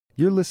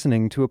You're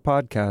listening to a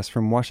podcast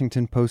from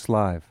Washington Post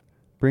Live,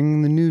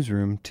 bringing the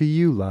newsroom to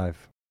you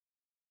live.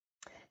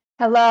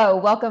 Hello,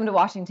 welcome to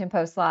Washington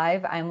Post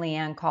Live. I'm Leigh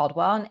Ann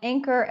Caldwell, an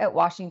anchor at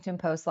Washington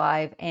Post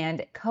Live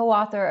and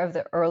co-author of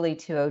the Early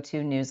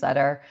 202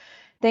 newsletter.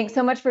 Thanks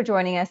so much for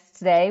joining us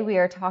today. We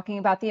are talking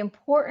about the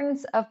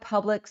importance of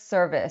public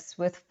service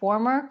with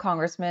former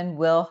Congressman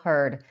Will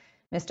Hurd.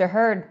 Mr.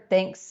 Hurd,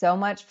 thanks so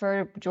much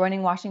for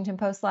joining Washington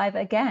Post Live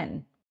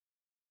again.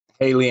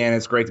 Hey, Leigh Ann,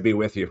 it's great to be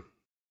with you.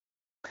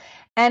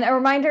 And a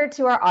reminder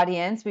to our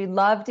audience, we'd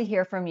love to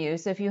hear from you.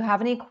 So if you have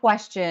any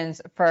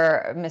questions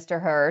for Mr.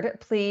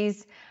 Hurd,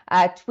 please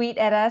tweet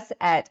at us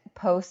at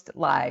Post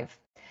Live.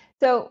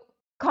 So,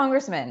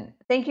 Congressman,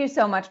 thank you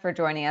so much for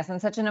joining us on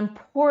such an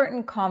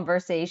important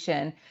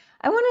conversation.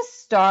 I want to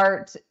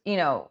start,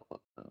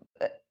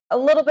 a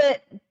little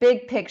bit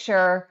big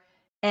picture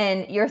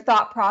and your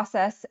thought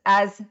process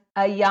as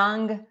a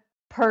young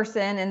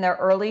person in their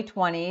early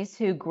 20s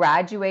who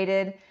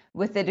graduated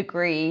with a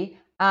degree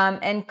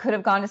and could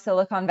have gone to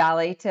Silicon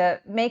Valley to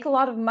make a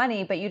lot of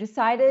money, but you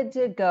decided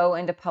to go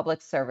into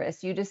public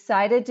service. You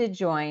decided to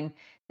join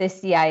the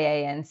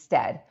CIA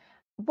instead.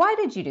 Why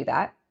did you do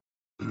that?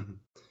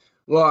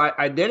 Well,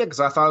 I did it because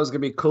I thought it was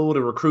going to be cool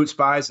to recruit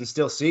spies and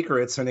steal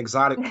secrets in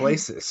exotic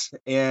places.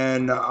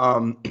 And,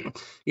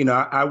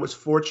 I was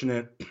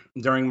fortunate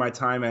during my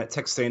time at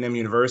Texas A&M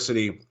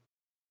University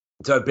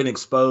to have been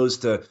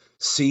exposed to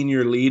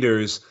senior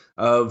leaders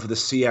of the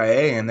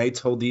CIA, and they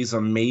told these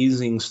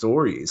amazing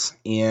stories.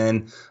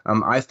 And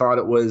I thought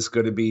it was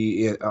going to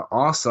be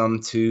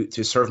awesome to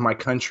serve my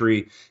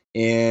country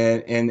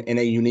in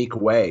a unique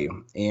way.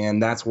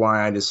 And that's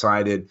why I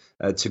decided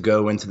to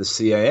go into the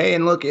CIA.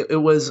 And look,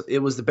 it was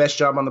the best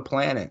job on the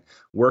planet,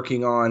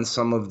 working on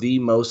some of the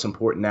most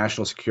important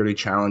national security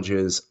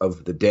challenges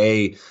of the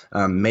day,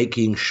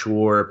 making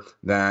sure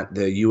that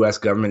the U.S.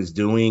 government is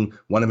doing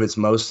one of its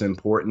most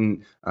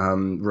important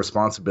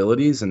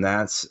responsibilities, and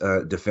that's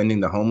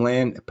defending the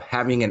homeland,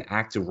 having an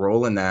active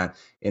role in that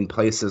in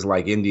places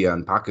like India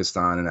and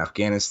Pakistan and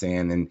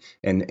Afghanistan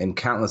and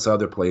countless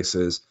other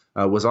places.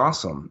 Was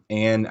awesome.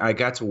 And I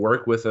got to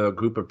work with a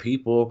group of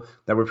people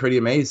that were pretty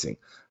amazing.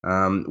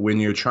 When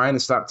you're trying to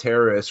stop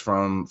terrorists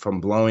from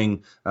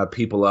blowing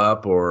people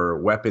up or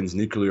weapons,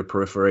 nuclear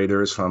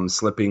proliferators from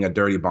slipping a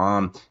dirty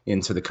bomb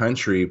into the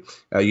country,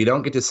 you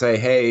don't get to say,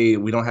 hey,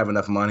 we don't have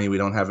enough money, we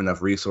don't have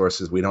enough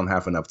resources, we don't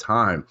have enough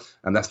time.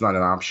 And that's not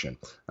an option.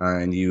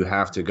 And you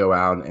have to go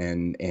out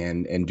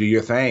and do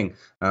your thing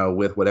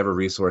with whatever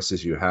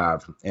resources you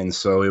have. And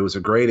so it was a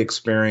great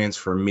experience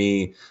for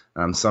me.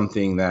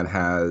 Something that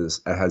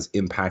has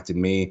impacted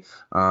me.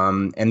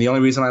 And the only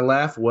reason I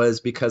left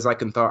was because I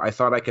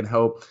thought I could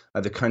help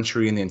the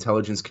country and the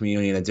intelligence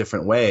community in a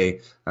different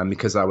way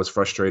because I was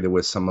frustrated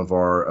with some of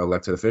our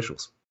elected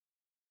officials.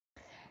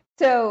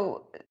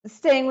 So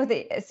staying with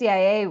the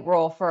CIA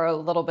role for a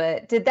little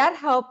bit, did that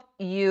help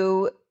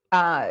you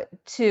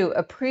to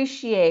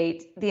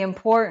appreciate the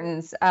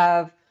importance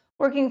of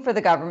working for the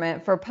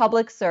government, for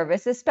public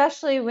service,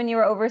 especially when you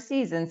were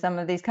overseas in some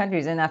of these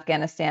countries, in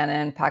Afghanistan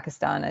and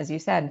Pakistan, as you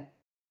said?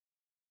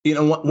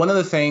 One of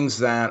the things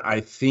that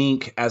I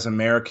think as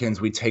Americans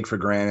we take for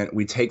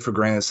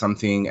granted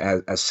something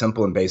as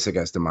simple and basic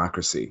as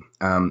democracy.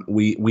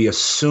 We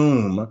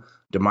assume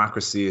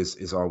democracy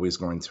is always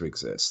going to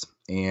exist.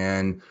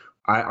 And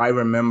I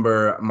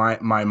remember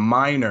my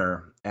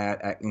minor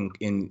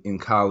in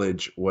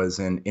college was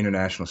in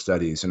international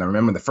studies. And I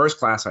remember the first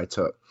class I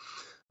took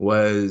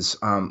was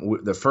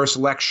the first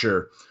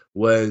lecture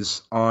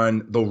was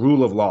on the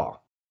rule of law.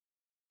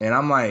 And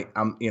I'm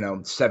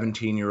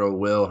 17-year-old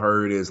Will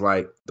Hurd is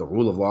like, the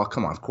rule of law?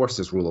 Come on, of course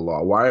there's rule of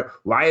law. Why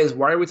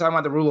are we talking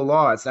about the rule of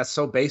law? That's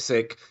so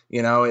basic,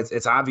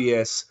 it's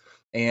obvious.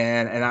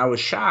 And I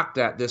was shocked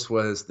that this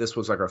was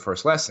like our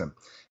first lesson.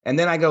 And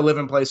then I go live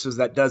in places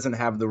that doesn't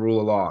have the rule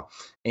of law.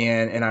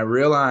 And I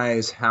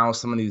realize how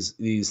some of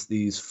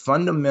these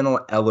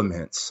fundamental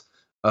elements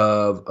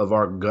of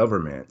our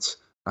government,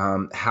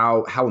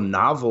 how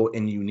novel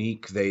and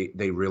unique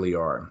they really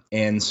are.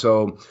 And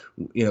so,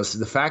 so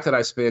the fact that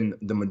I spend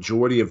the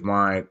majority of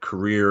my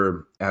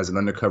career as an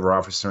undercover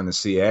officer in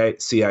the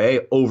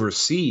CIA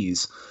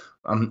overseas,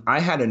 I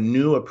had a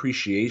new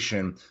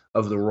appreciation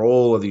of the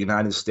role of the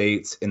United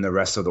States in the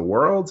rest of the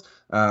world,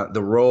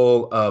 the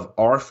role of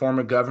our form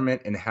of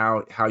government and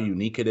how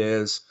unique it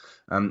is.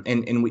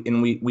 And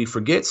we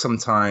forget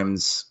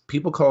sometimes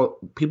people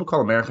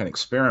call America an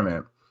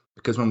experiment.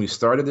 Because when we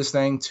started this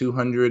thing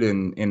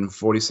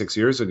 246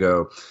 years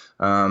ago,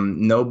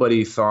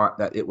 nobody thought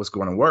that it was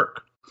going to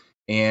work.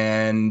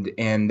 And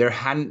there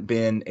hadn't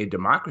been a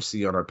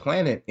democracy on our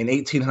planet in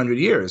 1800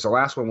 years. The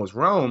last one was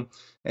Rome,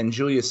 and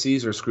Julius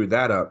Caesar screwed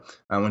that up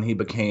when he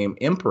became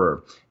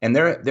emperor. And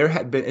it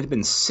had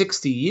been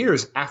 60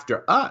 years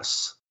after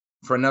us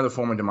for another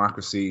form of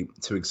democracy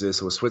to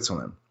exist. It was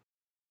Switzerland.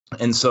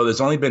 And so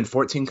there's only been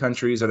 14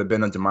 countries that have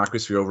been a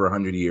democracy for over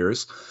 100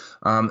 years.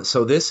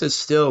 So this is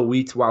still,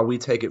 while we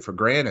take it for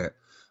granted,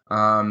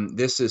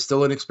 this is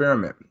still an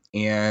experiment.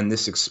 And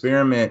this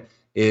experiment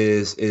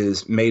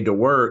is made to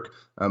work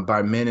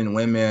by men and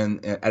women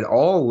at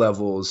all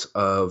levels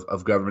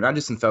of government, not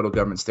just in federal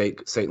government, state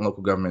and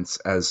local governments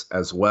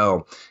as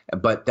well.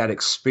 But that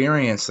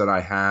experience that I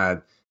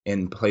had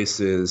in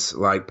places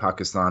like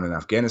Pakistan and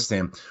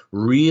Afghanistan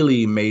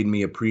really made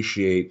me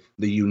appreciate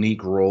the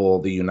unique role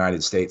the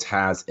United States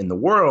has in the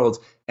world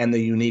and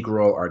the unique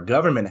role our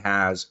government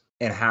has,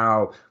 and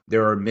how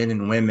there are men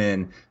and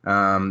women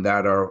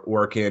that are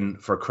working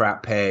for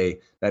crap pay,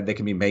 that they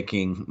can be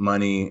making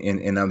money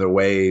in other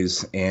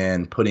ways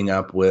and putting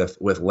up with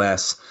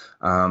less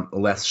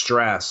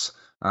stress,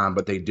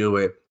 but they do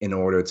it in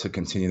order to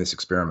continue this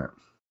experiment.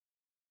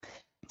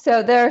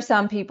 So there are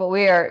some people,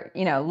 we are,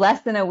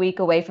 less than a week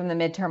away from the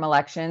midterm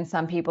election.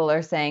 Some people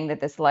are saying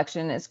that this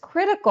election is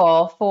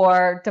critical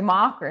for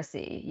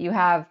democracy. You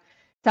have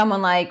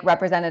someone like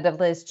Representative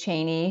Liz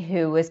Cheney,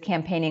 who was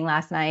campaigning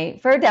last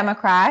night for a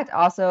Democrat,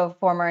 also a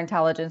former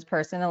intelligence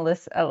person,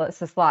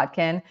 Alyssa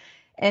Slotkin,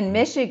 in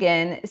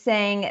Michigan,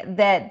 saying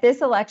that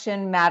this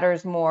election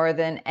matters more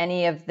than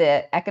any of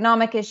the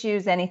economic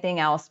issues, anything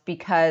else,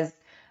 because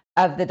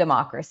of the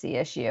democracy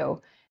issue.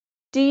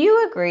 Do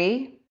you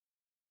agree?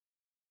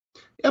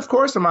 Of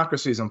course,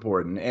 democracy is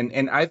important,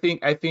 and I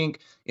think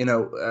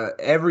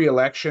every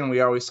election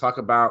we always talk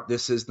about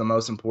this is the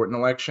most important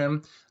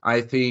election.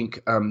 I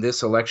think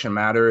this election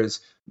matters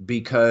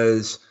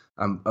because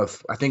I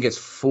think it's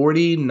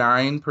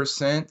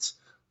 49%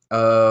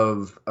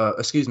 of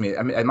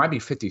it might be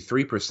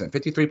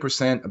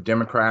 53% of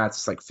Democrats.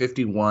 It's like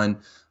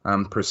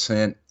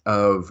 51%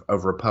 of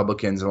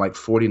Republicans, and like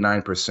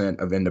 49%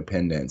 of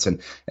independents, and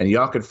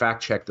y'all could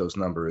fact check those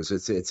numbers.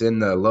 It's in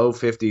the low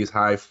 50s,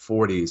 high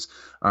 40s.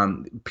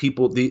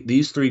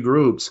 These three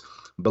groups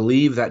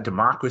believe that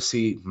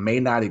democracy may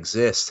not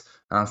exist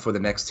for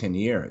the next 10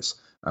 years.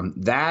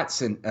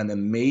 That's an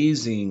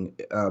amazing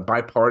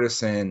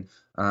bipartisan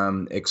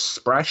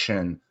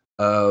expression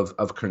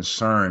of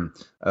concern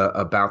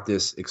about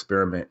this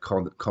experiment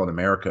called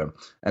America.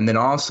 And then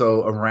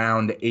also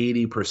around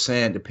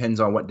 80%,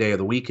 depends on what day of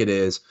the week it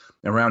is,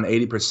 around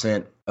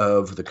 80%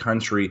 of the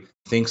country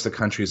thinks the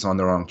country is on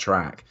the wrong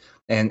track.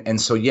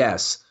 And so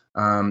yes,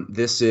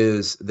 this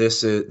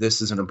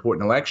is an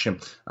important election.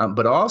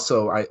 But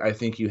also I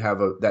think you have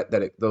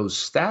those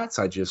stats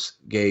I just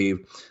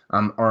gave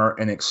are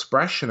an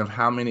expression of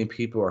how many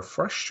people are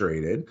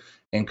frustrated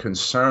and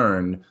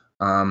concerned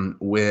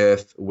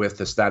with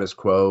the status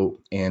quo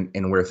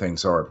and where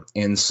things are.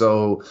 And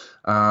so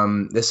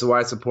this is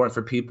why it's important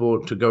for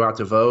people to go out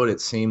to vote.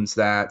 It seems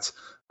that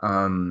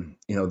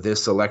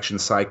this election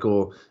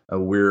cycle,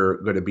 we're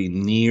going to be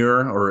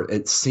near, or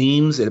it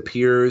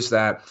appears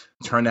that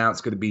turnout's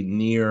going to be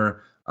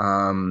near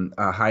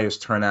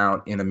highest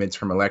turnout in a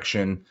midterm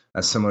election,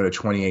 similar to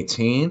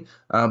 2018.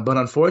 But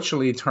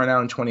unfortunately,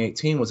 turnout in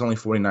 2018 was only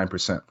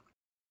 49%.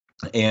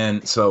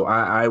 And so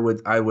I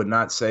would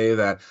not say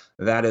that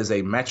is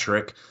a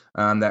metric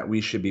that we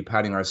should be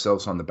patting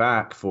ourselves on the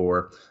back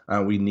for.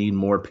 We need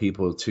more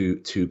people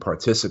to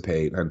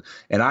participate.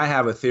 And I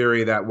have a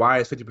theory that why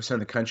is 50% of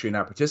the country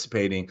not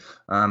participating?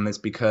 It's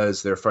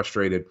because they're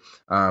frustrated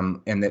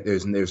and that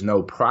there's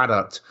no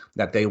product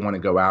that they want to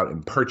go out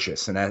and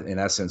purchase, and in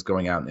essence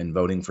going out and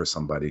voting for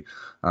somebody.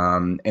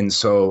 And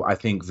so I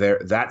think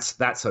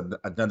that's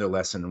another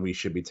lesson we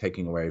should be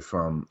taking away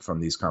from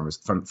this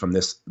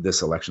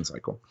election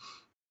cycle.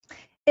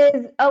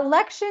 Is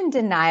election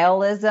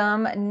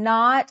denialism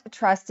not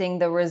trusting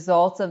the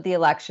results of the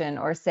election,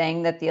 or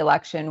saying that the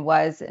election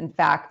was in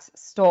fact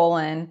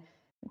stolen,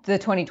 the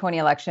 2020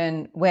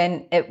 election,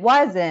 when it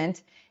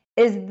wasn't?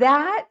 Is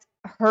that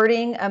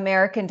hurting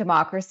American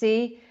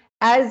democracy?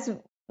 As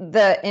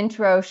the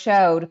intro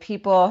showed,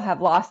 people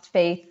have lost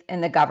faith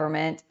in the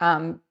government,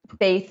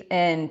 faith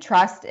and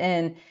trust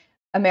in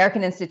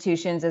American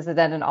institutions is at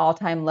an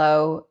all-time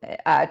low.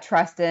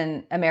 Trust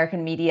in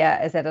American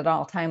media is at an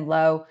all-time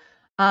low.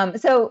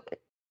 So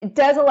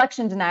does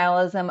election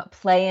denialism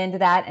play into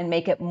that and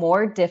make it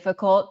more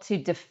difficult to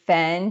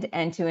defend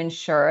and to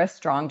ensure a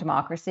strong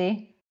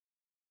democracy?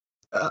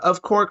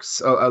 Of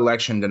course,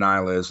 election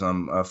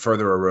denialism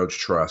further erodes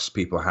trust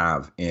people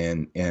have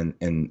in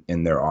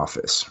their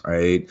office,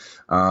 right?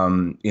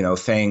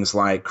 Things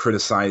like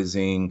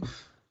criticizing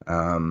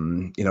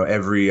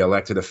every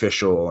elected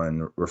official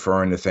and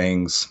referring to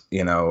things,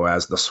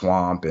 as the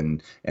swamp,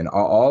 and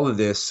all of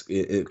this,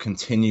 it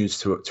continues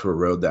to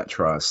erode that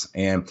trust.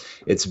 And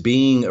it's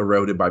being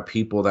eroded by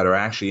people that are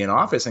actually in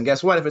office. And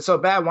guess what? If it's so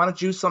bad, why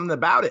don't you do something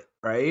about it?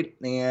 Right.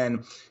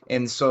 And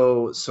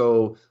so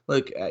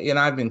look,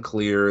 I've been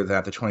clear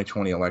that the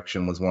 2020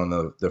 election was one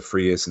of the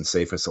freest and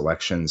safest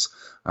elections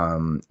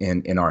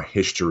in our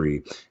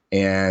history.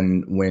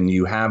 And when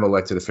you have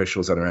elected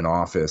officials that are in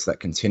office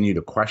that continue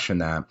to question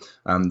that,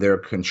 they're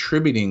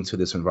contributing to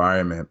this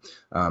environment,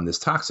 this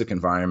toxic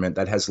environment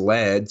that has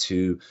led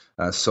to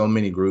so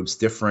many groups,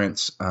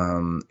 different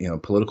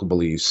political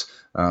beliefs,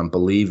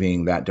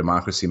 believing that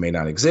democracy may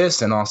not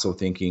exist, and also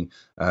thinking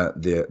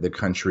the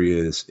country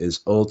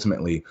is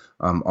ultimately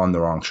on the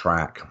wrong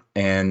track.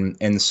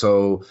 And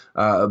so,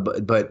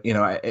 but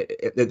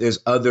there's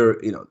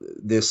other,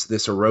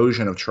 this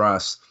erosion of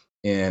trust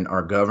in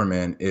our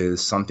government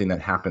is something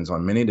that happens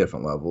on many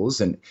different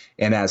levels. And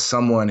as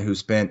someone who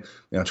spent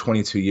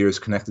 22 years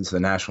connected to the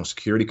national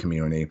security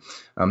community,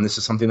 this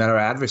is something that our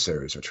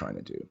adversaries are trying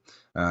to do.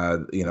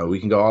 We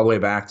can go all the way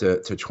back to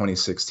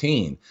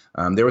 2016.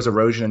 There was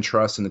erosion in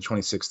trust in the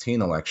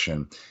 2016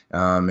 election,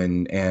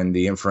 and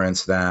the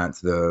inference that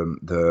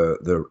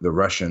the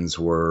Russians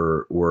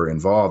were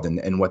involved,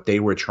 and what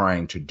they were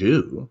trying to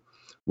do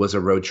was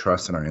erode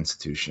trust in our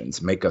institutions,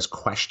 make us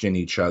question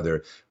each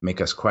other, make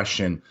us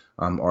question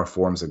our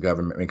forms of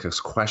government, make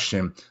us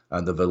question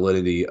the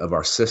validity of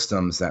our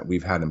systems that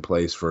we've had in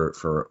place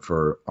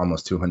for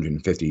almost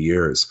 250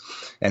 years.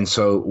 And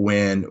so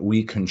when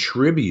we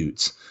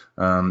contribute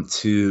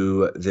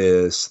to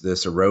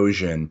this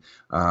erosion,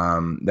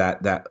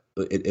 that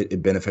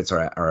it benefits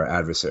our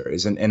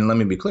adversaries. And let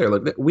me be clear,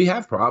 look, we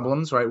have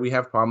problems, right? We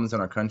have problems in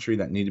our country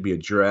that need to be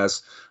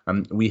addressed.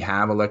 We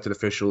have elected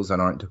officials that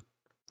aren't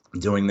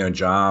doing their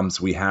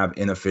jobs. We have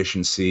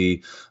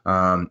inefficiency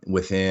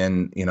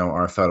within,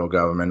 our federal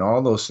government.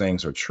 All those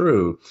things are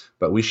true,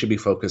 but we should be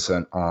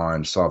focusing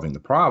on solving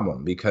the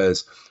problem,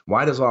 because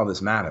why does all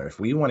this matter? If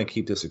we want to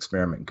keep this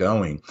experiment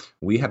going,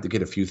 we have to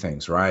get a few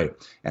things right.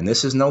 And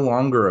this is no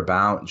longer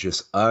about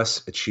just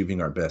us achieving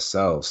our best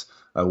selves.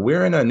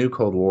 We're in a new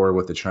Cold War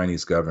with the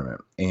Chinese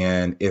government.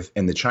 And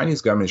the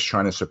Chinese government is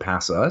trying to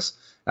surpass us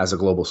as a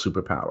global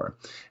superpower.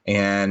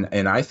 And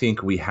I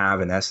think we have,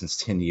 in essence,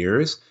 10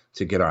 years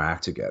to get our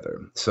act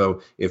together.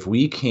 So if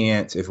we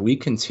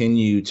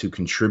continue to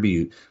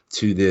contribute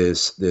to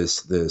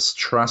this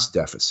trust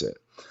deficit,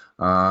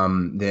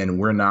 then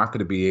we're not going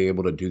to be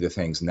able to do the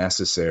things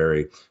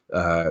necessary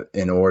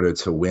in order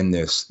to win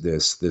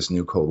this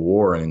new Cold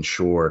War and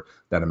ensure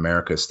that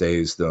America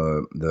stays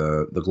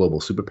the global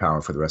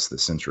superpower for the rest of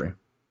the century.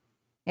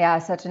 Yeah,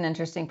 such an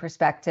interesting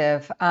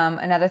perspective.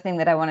 Another thing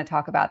that I want to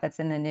talk about that's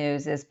in the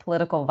news is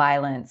political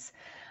violence.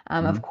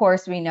 Of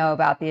course, we know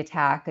about the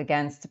attack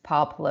against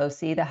Paul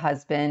Pelosi, the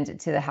husband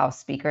to the House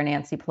Speaker,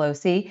 Nancy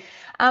Pelosi.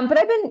 But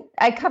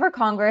I cover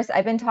Congress.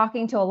 I've been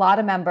talking to a lot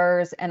of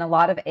members and a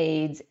lot of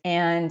aides,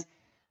 and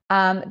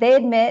they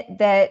admit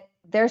that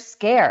they're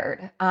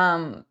scared.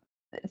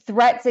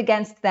 Threats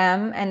against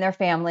them and their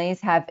families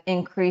have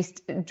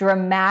increased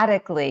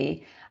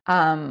dramatically,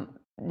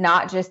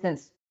 not just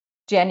since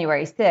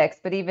January 6th,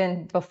 but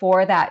even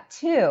before that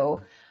too.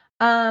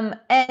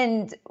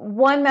 And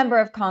one member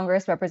of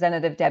Congress,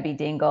 Representative Debbie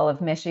Dingell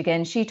of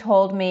Michigan, she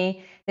told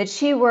me that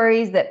she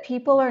worries that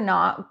people are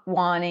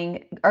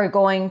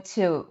going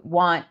to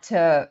want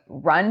to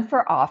run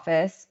for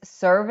office,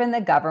 serve in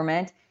the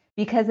government,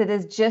 because it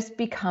is just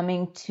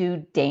becoming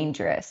too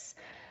dangerous.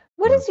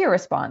 What is your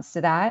response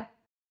to that?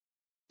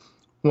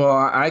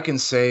 Well, I can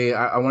say,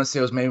 I want to say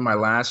it was maybe my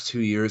last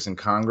 2 years in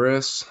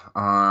Congress.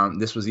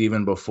 This was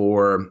even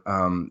before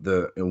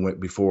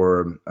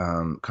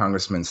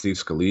Congressman Steve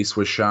Scalise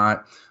was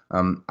shot.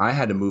 I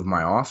had to move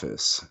my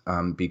office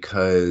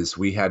because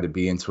we had to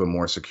be into a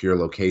more secure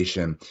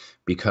location,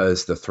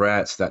 because the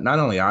threats that not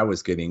only I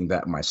was getting,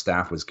 that my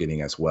staff was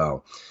getting as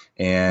well.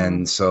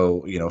 And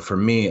so, for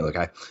me,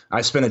 like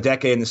I spent a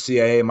decade in the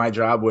CIA. My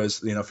job was,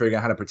 figuring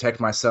out how to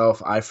protect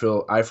myself. I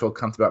feel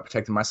comfortable about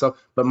protecting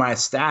myself, but my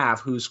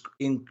staff, who's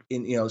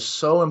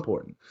so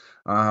important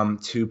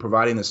to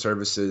providing the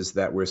services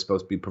that we're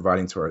supposed to be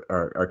providing to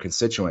our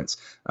constituents,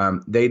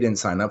 they didn't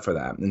sign up for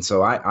that. And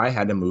so I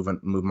had to move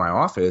my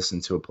office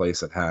into a place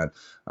that had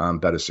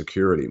better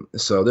security.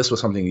 So this was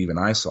something even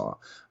I saw.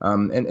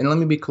 And let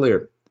me be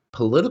clear,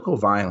 political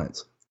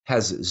violence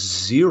has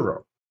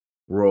zero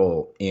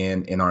role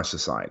in our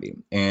society,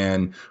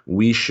 and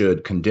we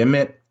should condemn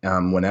it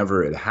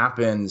whenever it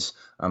happens,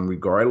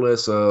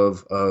 regardless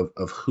of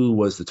who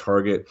was the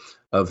target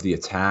of the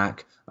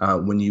attack.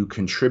 When you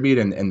contribute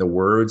and the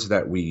words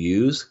that we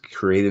use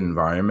create an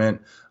environment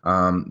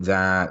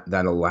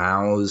that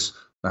allows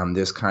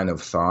this kind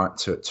of thought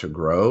to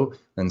grow,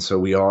 and so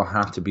we all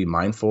have to be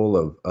mindful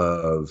of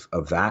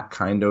that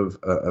kind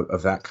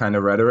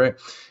of rhetoric.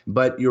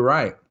 But you're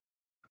right.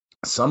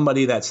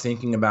 Somebody that's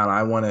thinking about,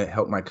 I want to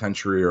help my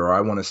country, or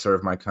I want to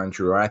serve my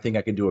country, or I think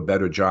I could do a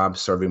better job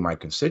serving my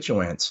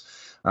constituents,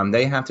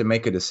 they have to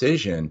make a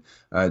decision.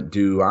 Am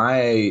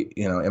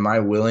I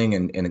willing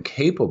and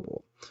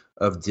capable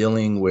of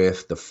dealing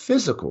with the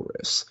physical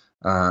risks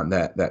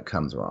that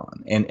comes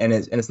along? And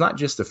it's not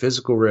just the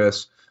physical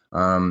risk.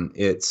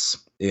 It's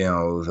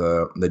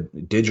the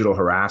digital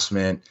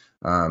harassment,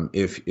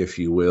 if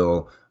you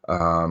will.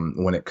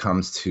 When it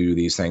comes to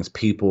these things,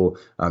 people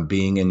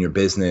being in your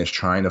business,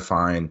 trying to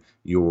find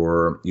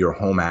your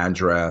home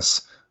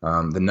address,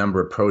 The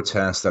number of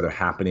protests that are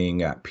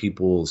happening at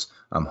people's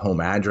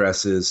home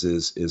addresses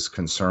is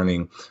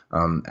concerning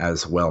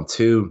as well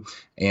too.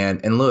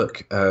 And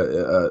look,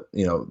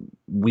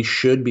 we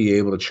should be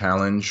able to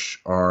challenge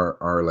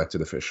our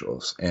elected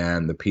officials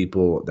and the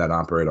people that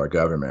operate our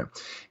government.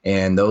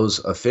 And those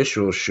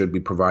officials should be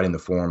providing the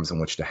forums in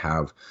which to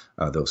have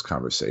those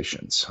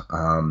conversations.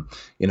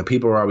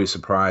 People are always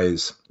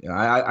surprised.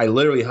 I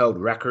literally held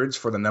records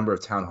for the number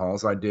of town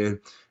halls I did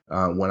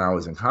when I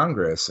was in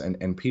Congress,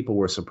 and people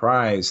were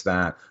surprised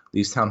that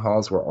these town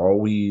halls were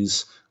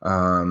always they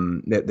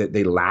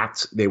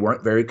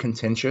weren't very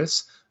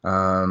contentious.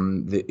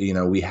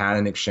 We had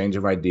an exchange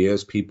of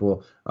ideas.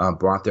 People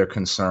brought their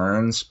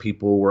concerns.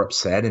 People were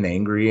upset and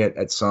angry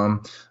at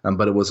some,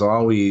 but it was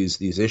always,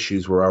 these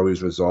issues were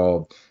always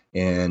resolved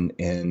in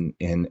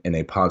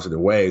a positive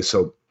way.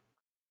 So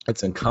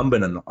it's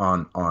incumbent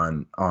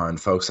on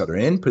folks that are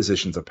in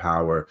positions of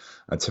power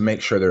to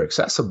make sure they're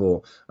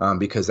accessible,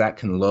 because that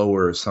can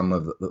lower some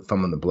of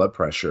the blood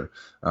pressure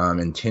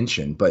and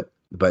tension. But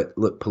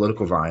look,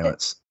 political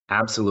violence,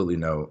 absolutely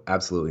no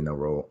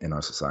role in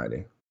our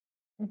society.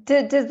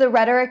 Does the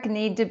rhetoric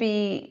need to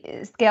be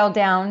scaled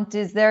down?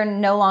 Does there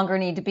no longer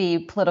need to be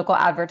political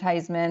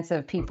advertisements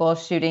of people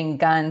shooting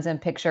guns and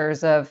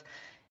pictures of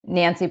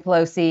Nancy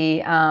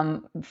Pelosi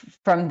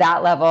from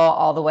that level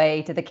all the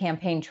way to the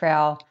campaign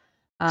trail,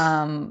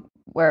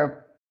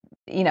 where,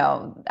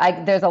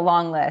 there's a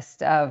long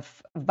list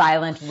of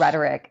violent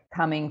rhetoric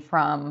coming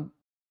from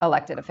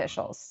elected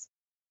officials?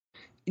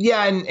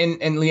 Yeah,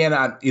 and Leigh Ann,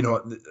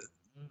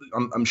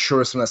 I'm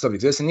sure some of that stuff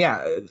exists. And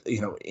yeah,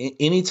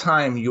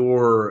 anytime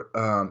you're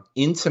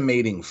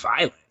intimating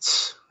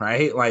violence,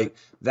 right? Like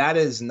that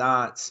is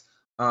not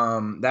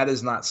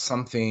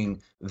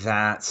something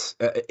that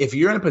if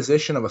you're in a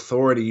position of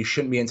authority, you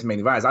shouldn't be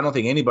intimating violence. I don't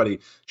think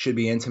anybody should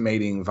be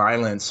intimating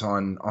violence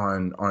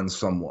on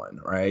someone,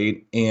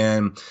 right?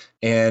 And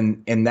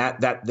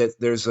that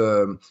there's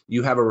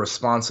you have a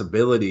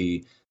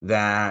responsibility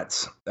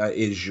that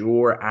is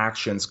your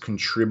actions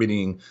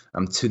contributing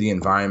to the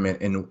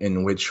environment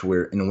in which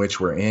we're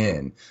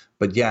in.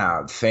 But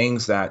yeah,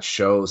 things that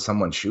show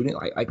someone shooting,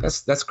 like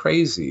that's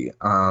crazy,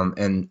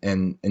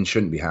 and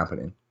shouldn't be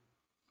happening.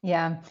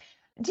 Yeah.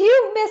 Do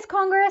you miss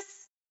Congress?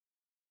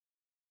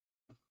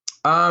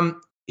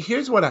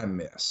 Here's what I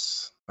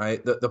miss,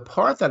 right? The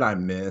part that I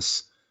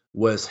miss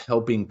was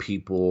helping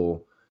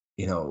people,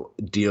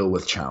 deal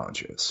with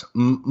challenges.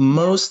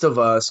 Most of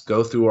us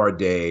go through our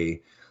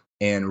day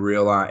and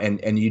realize,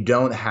 and you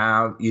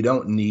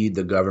don't need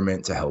the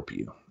government to help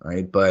you,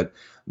 right? But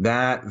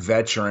that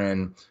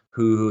veteran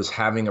who's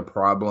having a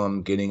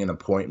problem getting an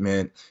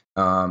appointment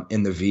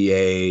in the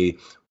VA,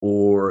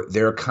 or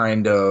their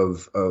kind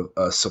of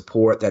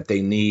support that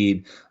they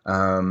need,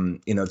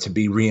 to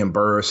be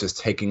reimbursed is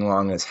taking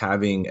long, is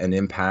having an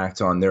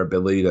impact on their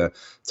ability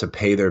to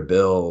pay their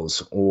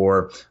bills,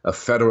 or a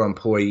federal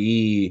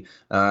employee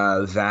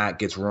that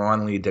gets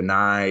wrongly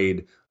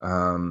denied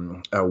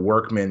a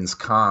workman's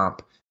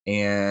comp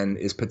and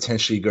is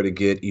potentially going to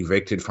get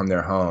evicted from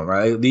their home,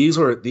 right? These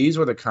were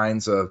the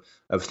kinds of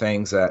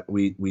things that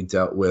we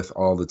dealt with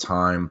all the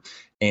time.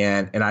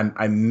 And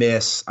I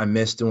miss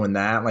doing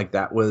that. Like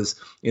that was,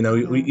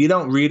 you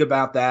don't read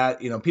about that.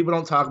 People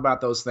don't talk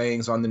about those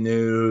things on the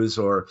news,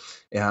 or,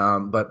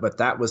 but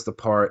that was the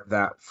part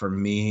that for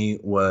me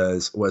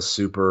was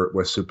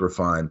super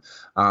fun.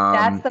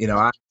 That's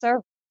the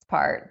service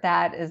part.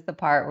 That is the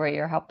part where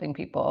you're helping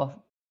people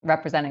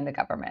representing the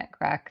government,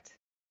 correct?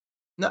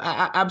 No,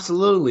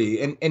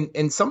 absolutely.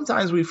 And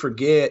sometimes we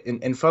forget,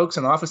 and folks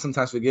in office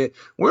sometimes forget,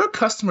 we're a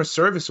customer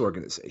service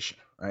organization,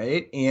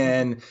 right?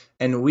 And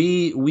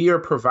we are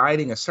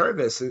providing a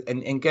service.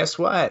 And guess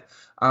what?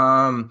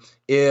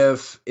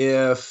 If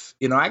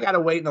I got to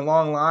wait in a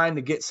long line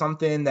to get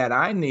something that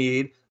I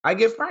need, I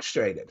get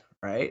frustrated,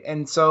 right?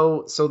 And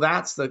so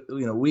that's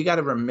we got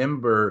to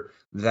remember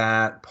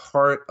that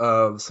part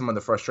of some of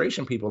the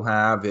frustration people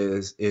have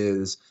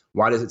is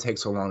why does it take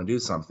so long to do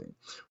something?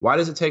 Why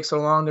does it take so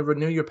long to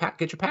get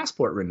your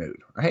passport renewed?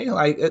 Right?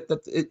 Like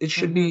it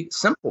should be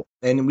simple,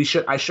 and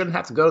I shouldn't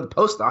have to go to the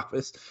post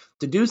office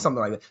to do something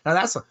like that. Now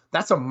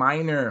that's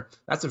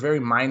a very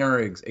minor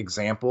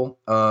example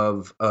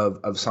of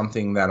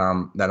something that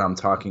I'm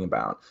talking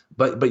about.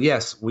 But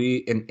yes,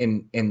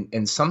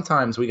 and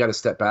sometimes we got to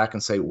step back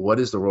and say, what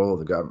is the role of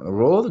the government? The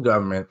role of the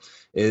government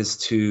is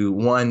to,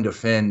 one,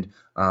 defend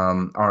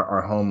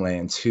our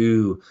homeland,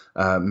 two,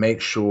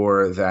 make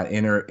sure that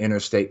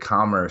interstate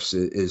commerce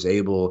is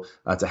able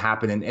to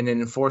happen, and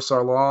enforce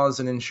our laws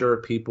and ensure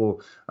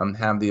people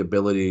have the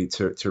ability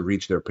to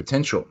reach their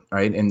potential,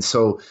 right? And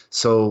so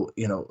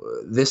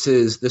this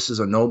is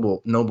a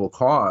noble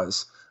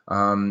cause.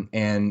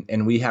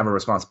 And we have a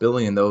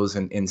responsibility in those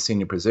in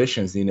senior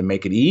positions need to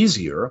make it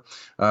easier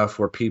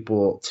for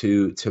people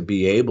to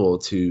be able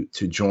to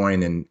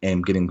join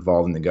and get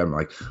involved in the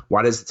government. Like,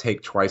 why does it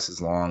take twice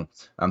as long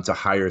to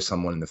hire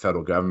someone in the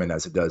federal government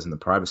as it does in the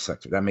private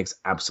sector? That makes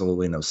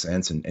absolutely no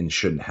sense and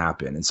shouldn't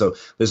happen. And so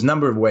there's a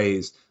number of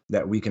ways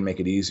that we can make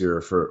it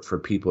easier for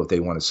people if they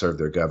want to serve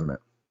their government.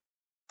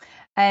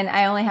 And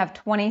I only have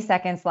 20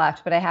 seconds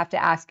left, but I have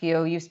to ask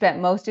you, you've spent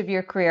most of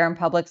your career in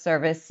public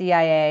service,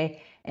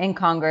 CIA, in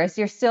Congress.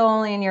 You're still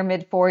only in your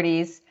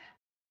mid-40s.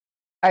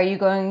 Are you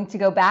going to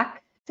go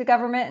back to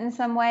government in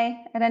some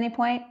way at any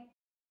point?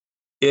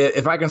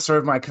 If I can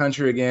serve my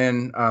country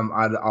again,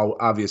 I'll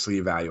obviously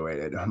evaluate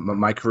it.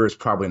 My career is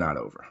probably not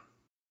over.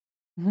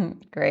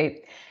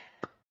 Great.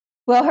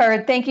 Will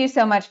Hurd, thank you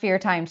so much for your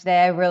time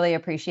today. I really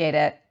appreciate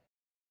it.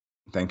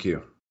 Thank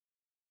you.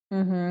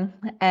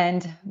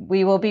 And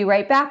we will be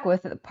right back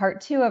with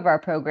part 2 of our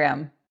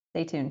program.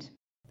 Stay tuned.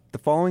 The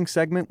following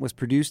segment was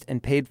produced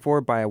and paid for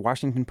by a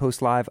Washington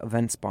Post Live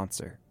event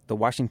sponsor. The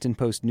Washington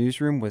Post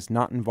newsroom was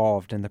not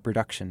involved in the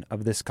production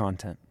of this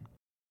content.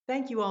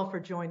 Thank you all for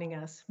joining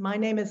us. My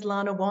name is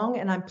Lana Wong,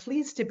 and I'm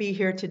pleased to be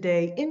here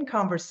today in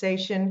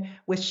conversation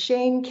with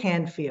Shane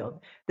Canfield,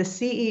 the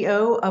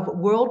CEO of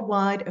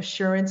Worldwide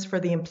Assurance for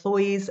the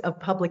Employees of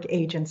Public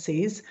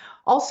Agencies,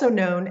 also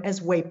known as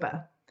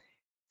WAEPA.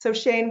 So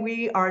Shane,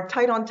 we are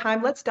tight on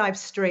time. Let's dive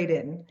straight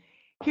in.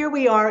 Here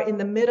we are in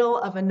the middle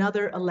of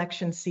another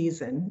election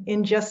season.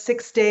 In just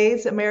 6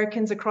 days,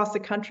 Americans across the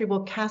country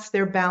will cast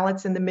their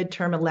ballots in the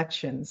midterm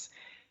elections.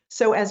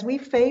 So as we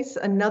face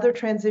another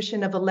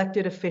transition of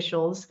elected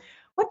officials,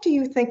 what do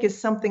you think is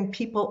something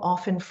people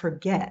often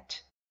forget?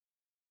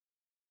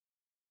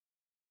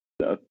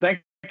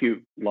 Thank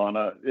you,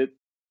 Lana.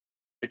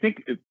 I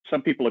think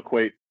some people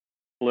equate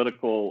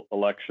political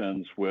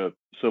elections with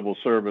civil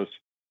service.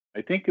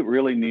 I think it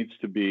really needs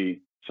to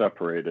be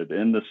separated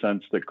in the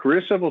sense that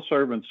career civil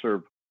servants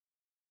serve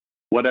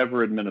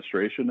whatever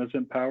administration is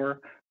in power.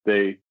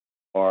 They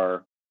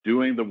are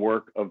doing the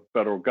work of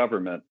federal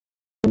government,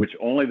 which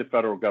only the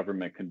federal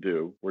government can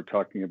do. We're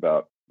talking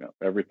about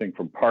everything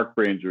from park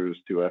rangers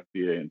to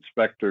FDA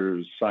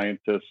inspectors,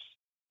 scientists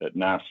at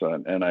NASA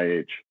and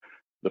NIH.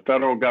 The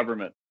federal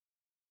government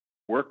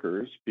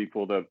workers,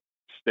 people that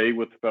stay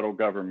with the federal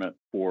government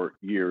for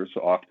years,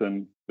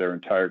 often their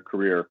entire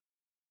career,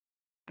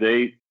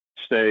 they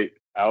stay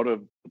out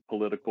of the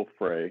political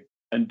fray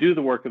and do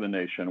the work of the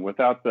nation.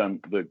 Without them,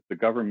 the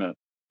government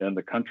and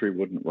the country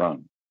wouldn't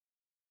run.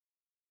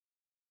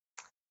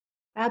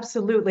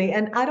 Absolutely.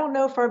 And I don't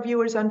know if our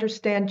viewers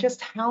understand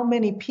just how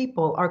many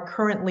people are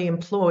currently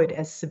employed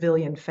as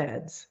civilian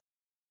feds.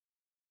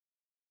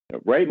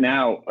 Right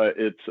now,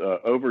 it's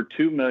over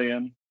 2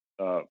 million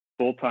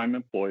full-time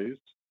employees.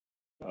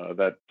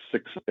 That's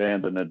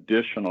and an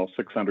additional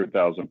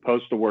 600,000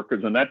 postal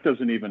workers, and that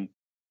doesn't even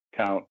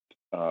count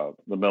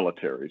the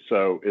military.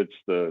 So it's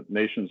the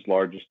nation's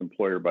largest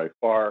employer by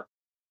far,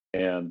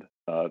 and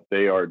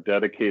they are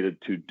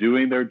dedicated to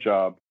doing their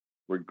job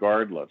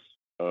regardless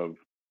of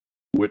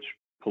which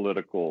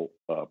political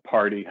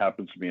party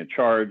happens to be in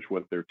charge,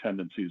 what their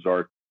tendencies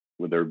are,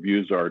 what their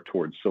views are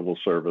towards civil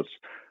service.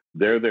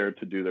 They're there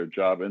to do their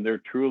job, and they're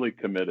truly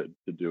committed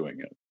to doing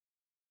it.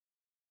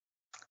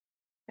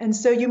 And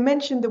so you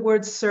mentioned the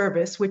word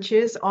service, which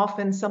is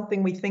often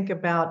something we think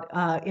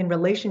about in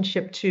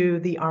relationship to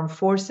the armed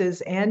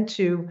forces and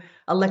to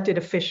elected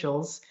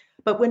officials.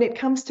 But when it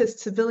comes to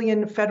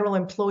civilian federal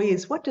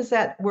employees, what does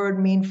that word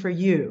mean for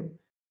you?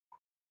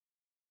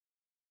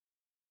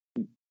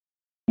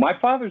 My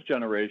father's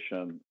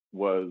generation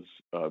was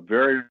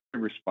very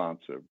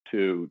responsive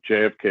to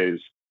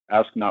JFK's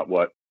ask not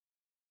what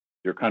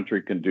your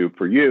country can do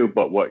for you,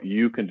 but what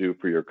you can do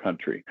for your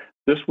country.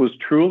 This was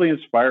truly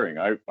inspiring.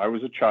 I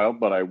was a child,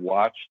 but I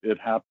watched it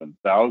happen.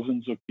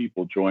 Thousands of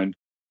people joined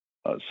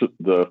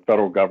the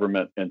federal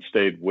government and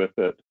stayed with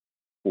it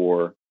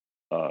for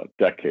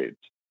decades.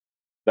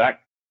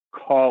 That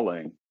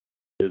calling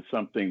is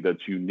something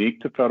that's unique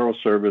to federal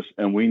service,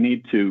 and we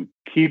need to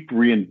keep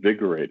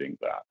reinvigorating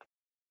that.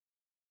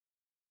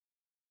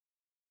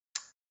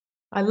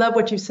 I love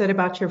what you said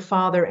about your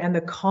father and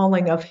the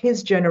calling of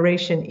his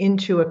generation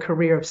into a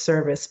career of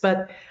service.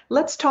 But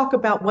let's talk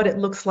about what it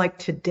looks like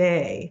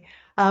today.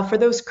 For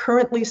those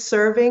currently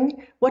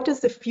serving, what does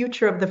the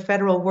future of the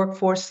federal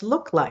workforce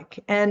look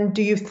like? And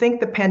do you think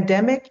the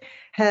pandemic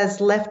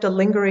has left a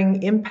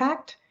lingering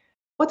impact?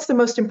 What's the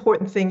most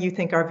important thing you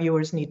think our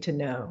viewers need to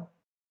know?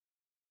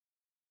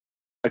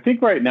 I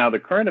think right now the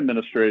current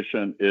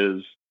administration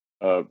is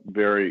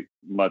very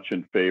much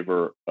in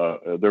favor.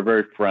 They're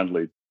very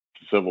friendly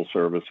civil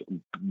service.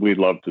 We'd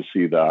love to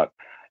see that.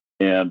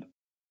 And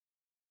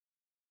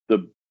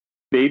the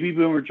baby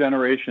boomer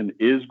generation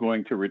is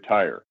going to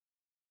retire.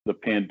 The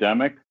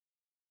pandemic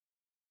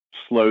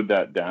slowed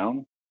that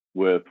down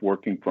with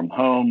working from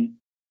home,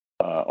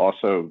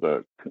 also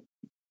the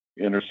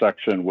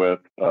intersection with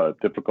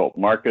difficult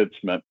markets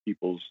meant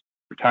people's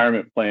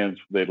retirement plans,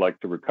 they'd like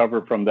to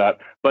recover from that,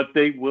 but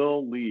they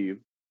will leave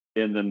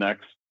in the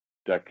next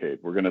decade.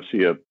 We're going to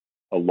see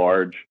a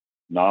large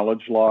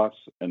knowledge loss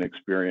and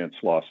experience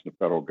loss in the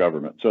federal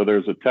government. So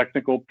there's a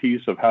technical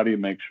piece of how do you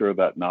make sure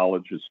that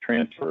knowledge is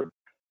transferred.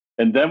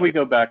 And then we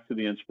go back to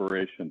the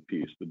inspiration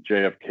piece, the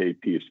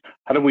JFK piece.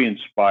 How do we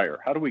inspire?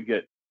 How do we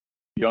get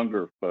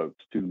younger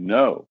folks to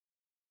know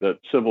that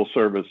civil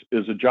service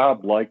is a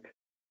job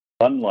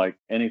unlike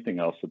anything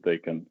else that they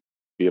can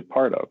be a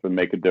part of and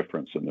make a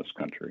difference in this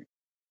country?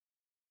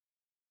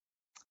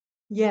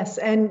 Yes,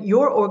 and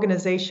your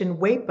organization,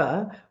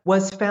 WAPA,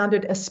 was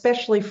founded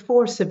especially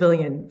for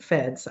civilian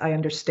feds, I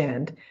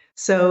understand.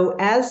 So,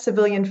 as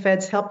civilian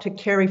feds help to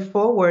carry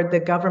forward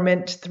the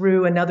government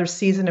through another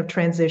season of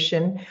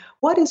transition,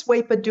 what is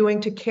WAPA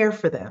doing to care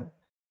for them?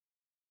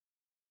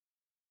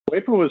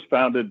 WAPA was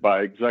founded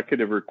by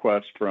executive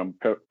request from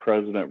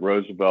President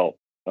Roosevelt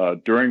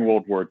during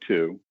World War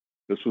II.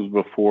 This was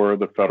before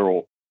the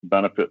federal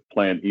benefit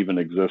plan even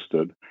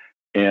existed.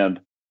 And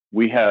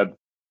we had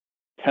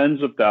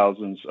tens of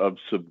thousands of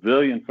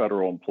civilian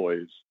federal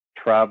employees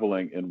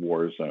traveling in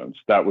war zones.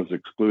 That was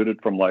excluded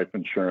from life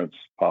insurance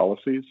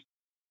policies.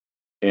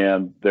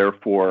 And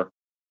therefore,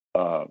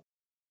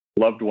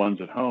 loved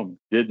ones at home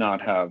did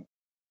not have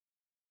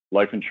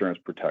life insurance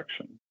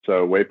protection.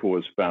 So WAPA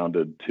was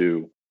founded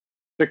to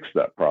fix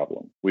that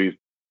problem. We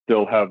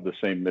still have the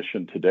same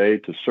mission today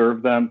to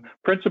serve them,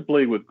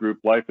 principally with group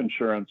life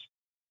insurance.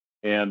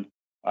 And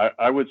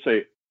I would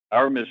say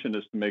our mission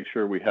is to make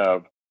sure we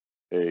have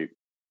a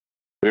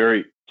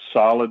very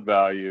solid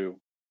value,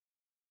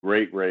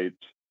 great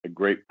rates, a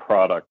great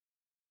product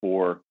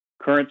for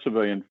current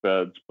civilian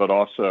feds, but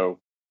also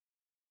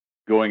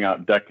going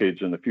out decades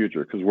in the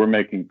future, because we're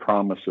making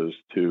promises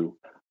to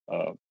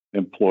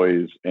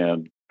employees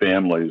and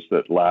families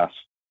that last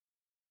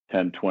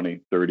 10, 20,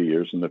 30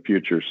 years in the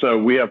future. So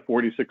we have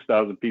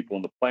 46,000 people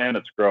in the plan.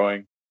 It's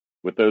growing.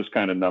 With those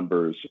kind of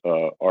numbers,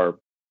 our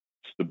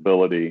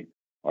stability,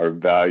 our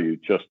value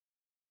just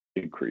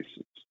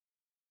increases.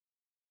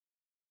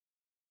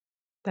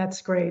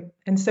 That's great.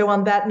 And so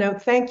on that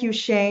note, thank you,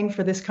 Shane,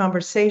 for this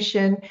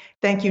conversation.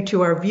 Thank you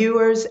to our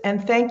viewers,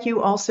 and thank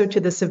you also to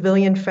the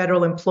civilian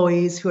federal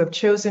employees who have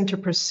chosen to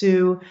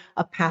pursue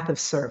a path of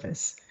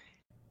service.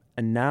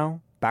 And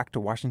now, back to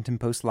Washington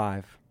Post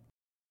Live.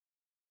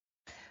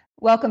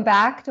 Welcome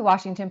back to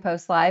Washington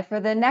Post Live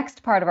for the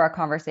next part of our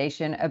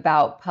conversation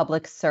about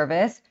public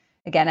service.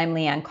 Again, I'm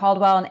Leigh Ann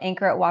Caldwell, an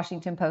anchor at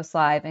Washington Post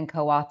Live and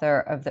co-author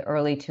of the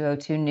Early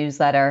 202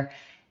 newsletter.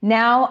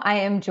 Now I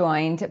am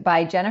joined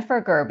by Jennifer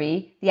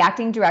Gerbi, the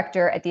acting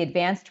director at the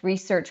Advanced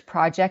Research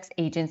Projects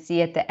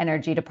Agency at the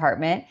Energy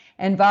Department,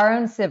 and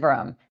Varun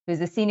Sivaram, who's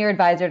the senior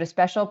advisor to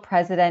Special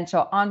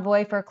Presidential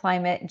Envoy for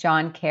Climate,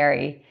 John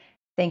Kerry.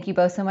 Thank you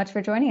both so much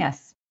for joining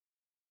us.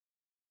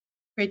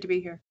 Great to be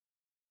here.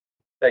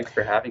 Thanks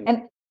for having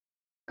me.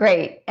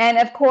 Great. And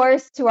of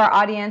course, to our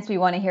audience, we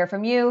want to hear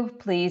from you.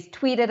 Please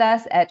tweet at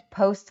us at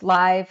Post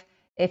Live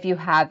if you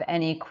have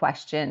any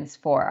questions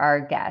for our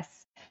guests.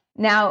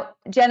 Now,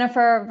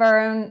 Jennifer,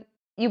 Varun,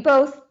 you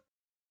both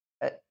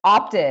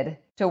opted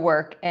to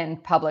work in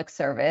public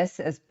service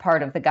as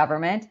part of the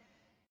government.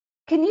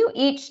 Can you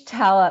each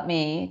tell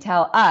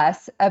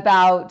us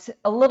about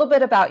a little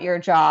bit about your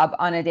job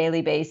on a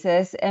daily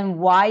basis and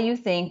why you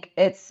think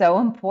it's so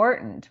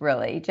important,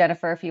 really?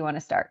 Jennifer, if you want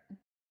to start.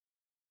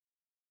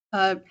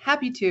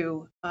 Happy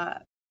to.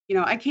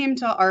 I came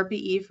to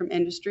ARPA-E from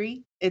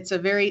industry. It's a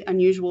very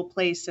unusual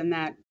place in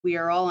that we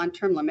are all on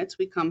term limits.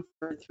 We come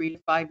for 3 to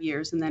 5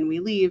 years and then we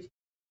leave.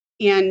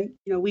 And,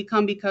 we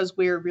come because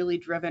we're really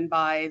driven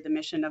by the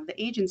mission of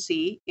the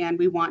agency and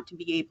we want to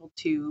be able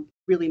to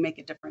really make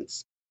a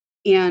difference.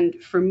 And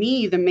for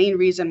me, the main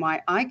reason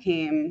why I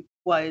came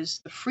was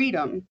the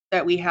freedom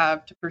that we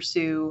have to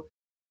pursue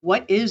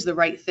what is the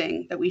right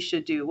thing that we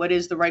should do, what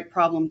is the right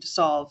problem to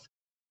solve,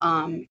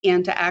 and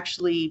to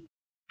actually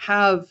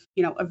have,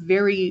 a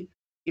very,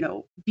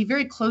 be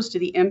very close to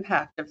the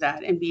impact of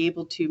that and be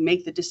able to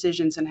make the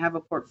decisions and have a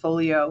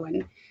portfolio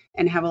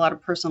and have a lot of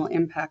personal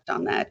impact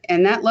on that.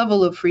 And that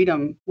level of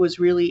freedom was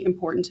really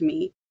important to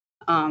me.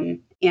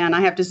 And I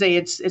have to say,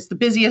 it's the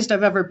busiest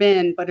I've ever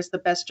been, but it's the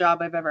best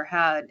job I've ever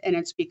had. And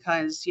it's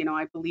because,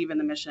 I believe in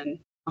the mission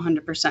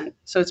 100%.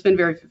 So it's been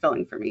very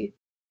fulfilling for me.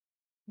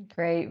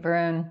 Great.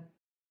 Varun,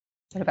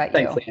 what about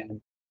Thanks, you? Leigh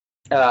Ann.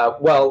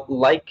 Well,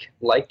 like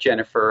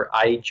Jennifer,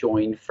 I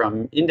joined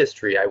from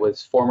industry. I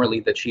was formerly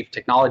the chief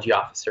technology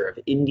officer of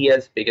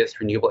India's biggest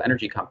renewable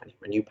energy company,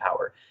 Renew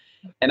Power.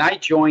 And I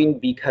joined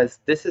because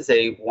this is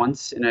a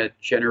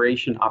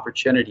once-in-a-generation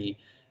opportunity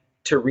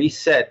to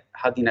reset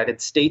how the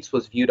United States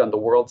was viewed on the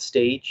world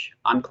stage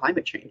on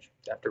climate change.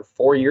 After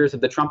 4 years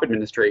of the Trump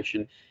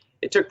administration,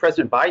 it took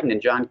President Biden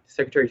and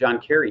Secretary John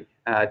Kerry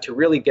to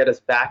really get us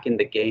back in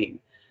the game.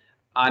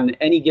 On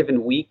any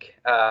given week,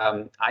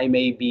 I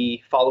may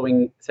be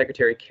following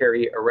Secretary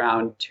Kerry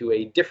around to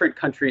a different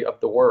country of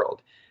the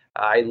world.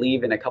 I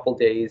leave in a couple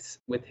days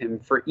with him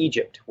for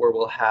Egypt, where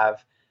we'll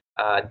have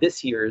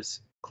this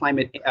year's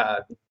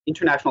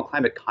International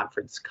Climate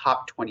Conference,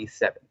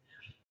 COP27.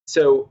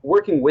 So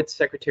working with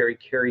Secretary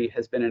Kerry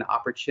has been an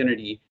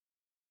opportunity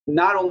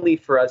not only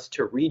for us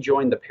to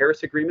rejoin the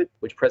Paris Agreement,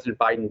 which President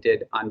Biden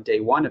did on day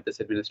one of this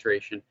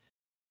administration,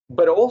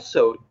 but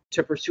also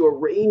to pursue a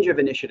range of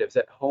initiatives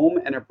at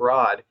home and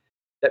abroad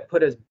that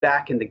put us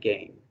back in the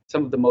game.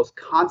 Some of the most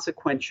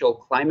consequential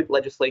climate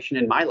legislation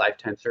in my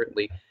lifetime,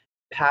 certainly,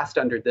 passed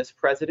under this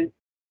president.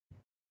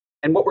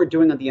 And what we're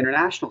doing on the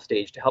international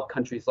stage to help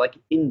countries like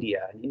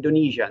India and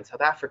Indonesia and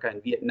South Africa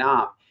and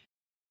Vietnam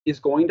is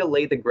going to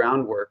lay the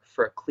groundwork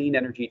for a clean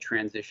energy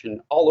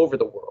transition all over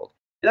the world.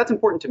 And that's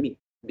important to me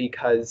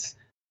because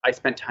I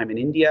spent time in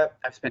India,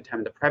 I've spent time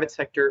in the private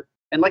sector,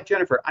 and like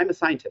Jennifer, I'm a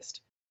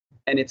scientist.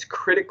 And it's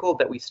critical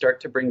that we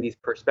start to bring these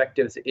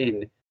perspectives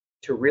in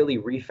to really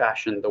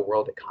refashion the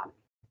world economy.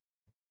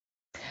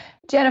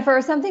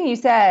 Jennifer, something you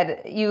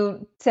said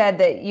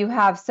that you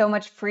have so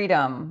much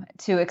freedom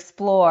to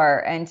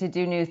explore and to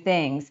do new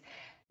things.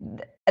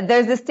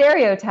 There's a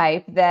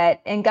stereotype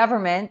that in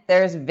government,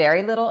 there's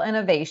very little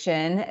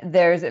innovation,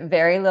 there's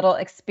very little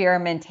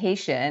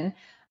experimentation.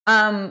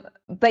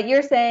 But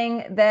you're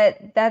saying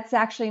that that's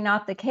actually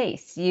not the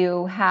case.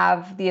 You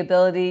have the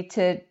ability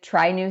to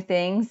try new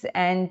things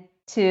and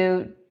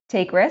to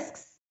take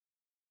risks.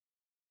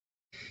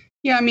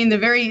 Yeah, I mean, the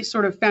very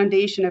sort of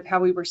foundation of how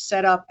we were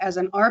set up as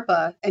an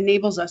ARPA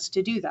enables us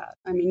to do that.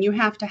 I mean, you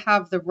have to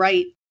have the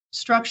right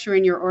structure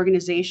in your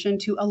organization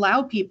to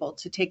allow people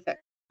to take that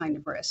kind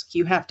of risk.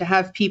 You have to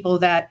have people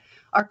that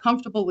are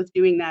comfortable with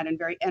doing that and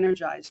very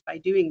energized by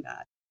doing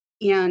that.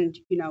 And,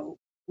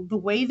 the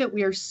way that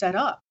we are set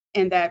up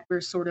and that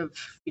we're sort of,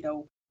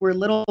 we're a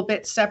little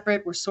bit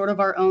separate, we're sort of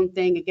our own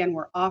thing. Again,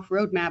 we're off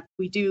roadmap.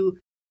 We do,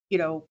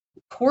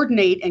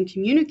 coordinate and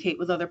communicate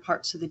with other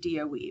parts of the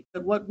DOE.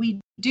 But what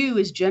we do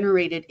is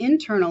generate it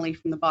internally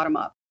from the bottom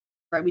up,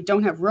 right? We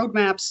don't have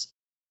roadmaps.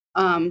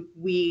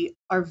 We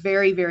are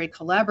very, very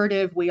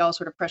collaborative. We all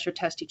sort of pressure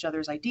test each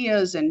other's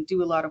ideas and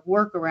do a lot of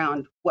work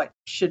around what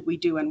should we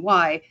do and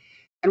why.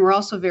 And we're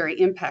also very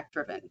impact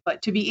driven.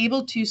 But to be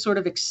able to sort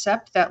of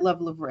accept that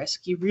level of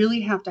risk, you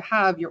really have to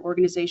have your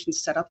organization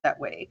set up that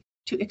way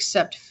to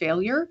accept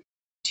failure,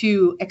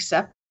 to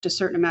accept a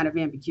certain amount of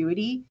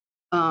ambiguity.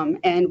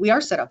 And we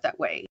are set up that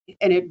way,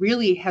 and it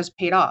really has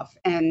paid off.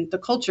 And the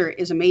culture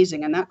is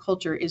amazing, and that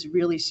culture is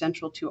really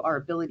central to our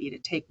ability to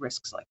take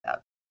risks like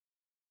that.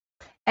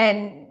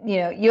 And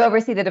you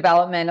oversee the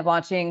development of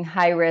launching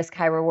high risk,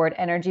 high reward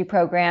energy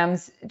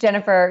programs.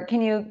 Jennifer, can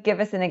you give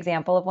us an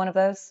example of one of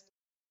those?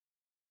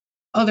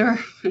 Oh, there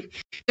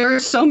are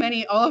so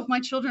many. All of my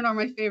children are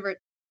my favorite.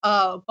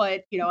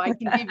 But I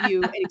can give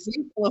you an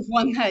example of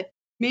one that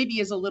maybe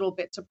is a little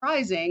bit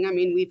surprising. I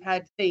mean, we've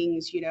had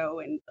things,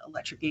 in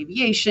electric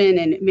aviation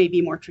and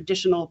maybe more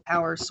traditional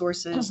power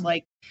sources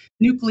like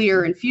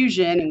nuclear and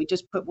fusion, and we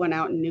just put one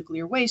out in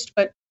nuclear waste.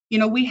 But,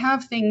 we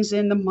have things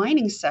in the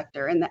mining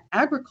sector and the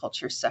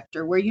agriculture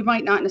sector where you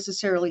might not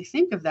necessarily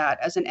think of that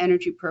as an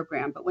energy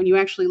program, but when you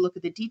actually look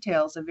at the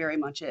details, it very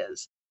much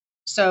is.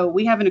 So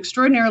we have an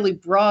extraordinarily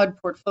broad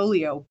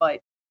portfolio,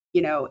 but,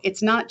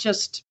 it's not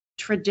just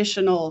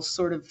traditional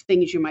sort of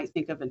things you might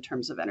think of in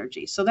terms of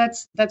energy. So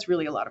that's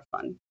really a lot of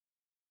fun.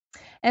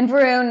 And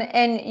Varun,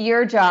 in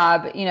your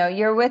job,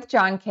 you're with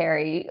John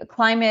Kerry.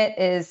 Climate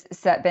has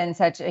been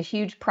such a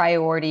huge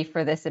priority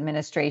for this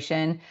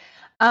administration.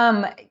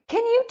 Can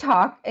you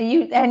talk,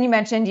 you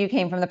mentioned you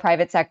came from the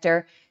private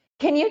sector.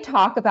 Can you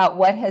talk about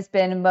what has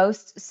been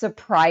most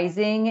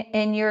surprising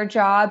in your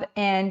job,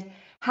 and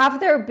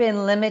have there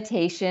been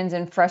limitations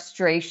and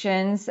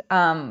frustrations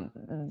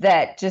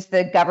that just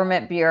the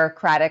government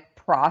bureaucratic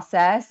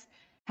process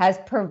has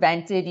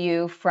prevented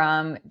you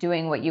from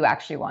doing what you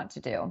actually want to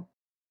do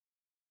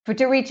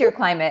to reach your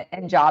climate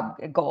and job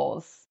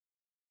goals?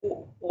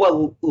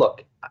 Well,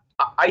 look,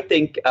 I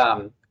think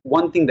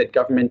one thing that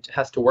government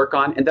has to work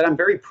on, and that I'm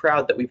very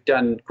proud that we've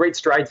done great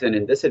strides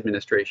in this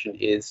administration,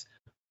 is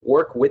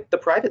work with the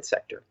private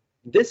sector.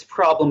 This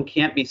problem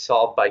can't be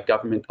solved by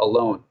government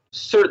alone.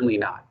 Certainly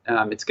not.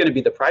 It's going to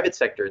be the private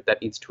sector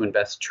that needs to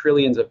invest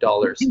trillions of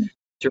dollars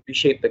to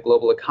reshape the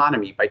global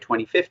economy by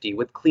 2050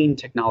 with clean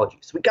technology.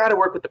 So we got to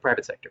work with the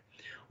private sector.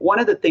 One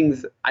of the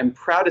things I'm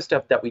proudest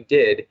of that we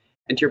did,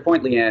 and to your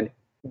point, Leigh Ann,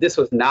 this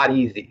was not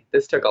easy.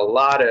 This took a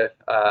lot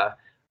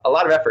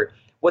of effort,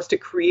 was to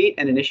create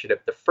an initiative,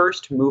 the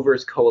First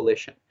Movers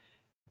Coalition,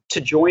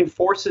 to join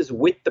forces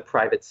with the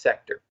private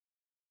sector.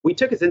 We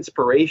took as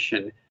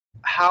inspiration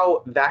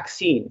how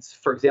vaccines,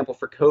 for example,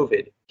 for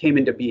COVID came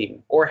into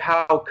being, or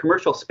how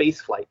commercial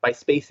spaceflight by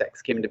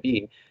SpaceX came into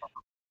being,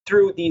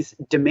 through these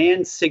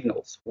demand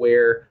signals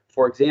where,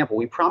 for example,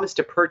 we promised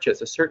to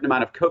purchase a certain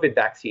amount of COVID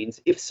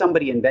vaccines if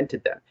somebody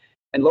invented them.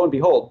 And lo and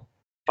behold,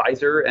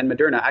 Pfizer and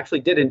Moderna actually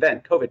did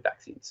invent COVID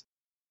vaccines.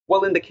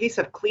 Well, in the case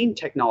of clean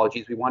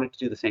technologies, we wanted to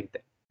do the same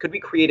thing. Could we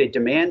create a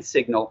demand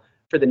signal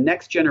for the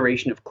next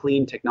generation of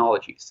clean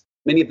technologies?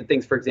 Many of the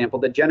things, for example,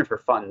 that Jennifer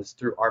funds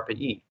through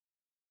ARPA-E.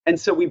 And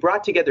so we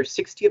brought together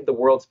 60 of the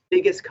world's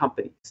biggest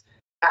companies,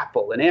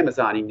 Apple and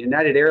Amazon and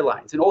United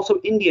Airlines, and also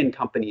Indian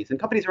companies and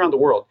companies around the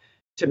world,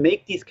 to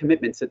make these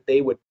commitments that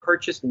they would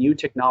purchase new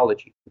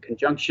technology in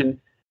conjunction,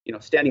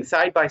 standing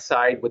side by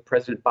side with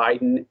President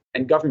Biden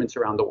and governments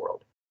around the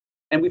world.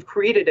 And we've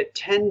created a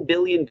 $10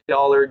 billion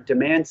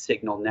demand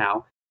signal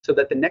now so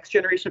that the next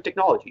generation of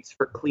technologies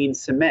for clean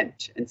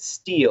cement and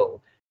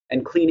steel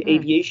and clean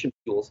aviation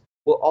fuels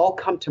will all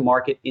come to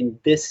market in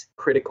this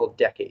critical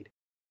decade.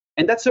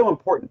 And that's so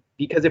important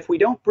because if we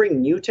don't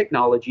bring new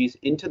technologies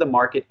into the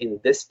market in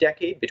this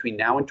decade, between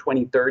now and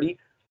 2030,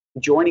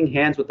 joining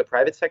hands with the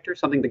private sector,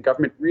 something the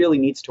government really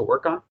needs to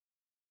work on,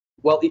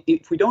 well,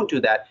 if we don't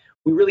do that,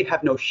 we really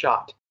have no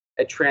shot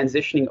at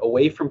transitioning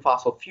away from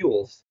fossil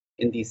fuels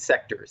in these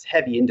sectors,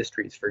 heavy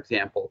industries, for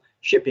example,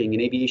 shipping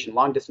and aviation,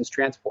 long distance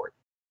transport.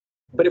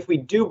 But if we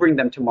do bring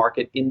them to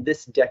market in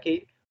this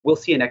decade, we'll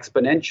see an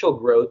exponential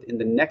growth in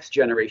the next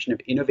generation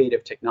of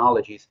innovative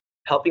technologies,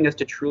 helping us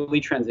to truly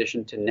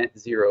transition to net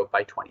zero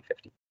by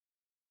 2050.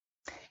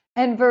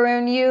 And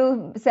Varun,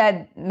 you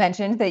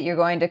mentioned that you're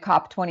going to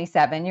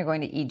COP27, you're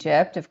going to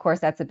Egypt. Of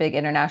course, that's a big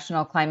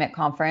international climate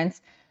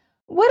conference.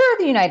 What are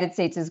the United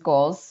States'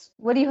 goals?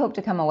 What do you hope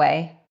to come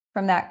away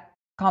from that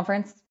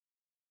conference?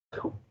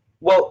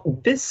 Well,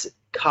 this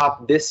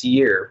COP this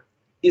year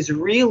is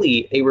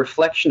really a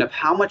reflection of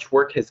how much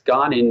work has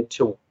gone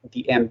into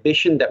the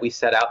ambition that we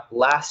set out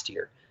last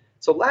year.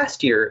 So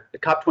last year, the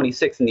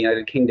COP26 in the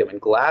United Kingdom in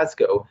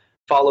Glasgow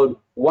followed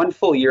one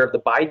full year of the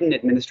Biden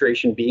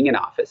administration being in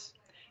office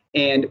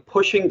and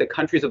pushing the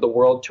countries of the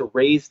world to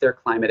raise their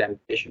climate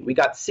ambition. We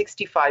got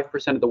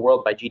 65% of the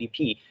world by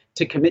GDP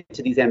to commit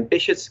to these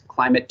ambitious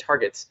climate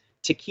targets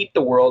to keep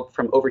the world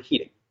from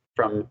overheating,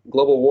 from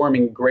global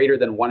warming greater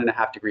than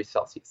 1.5 degrees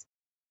Celsius.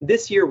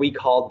 This year we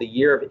called the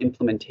year of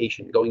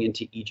implementation, going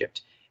into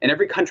Egypt. And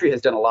every country has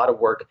done a lot of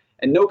work,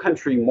 and no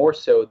country more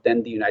so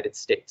than the United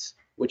States,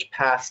 which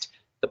passed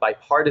the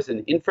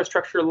bipartisan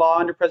infrastructure law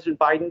under President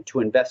Biden to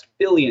invest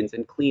billions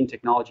in clean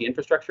technology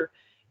infrastructure,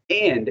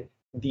 and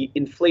the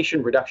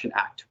Inflation Reduction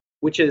Act,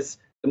 which is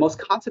the most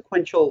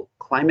consequential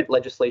climate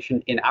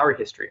legislation in our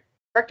history,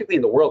 practically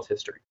in the world's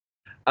history.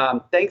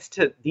 Thanks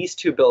to these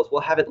two bills,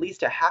 we'll have at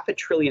least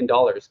 $500 billion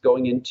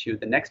going into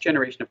the next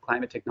generation of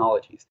climate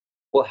technologies.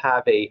 We'll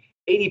have a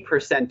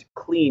 80%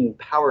 clean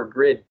power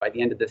grid by the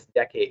end of this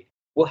decade.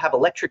 We'll have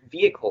electric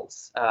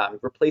vehicles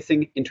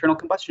replacing internal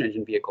combustion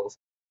engine vehicles.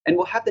 And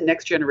we'll have the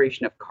next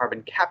generation of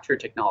carbon capture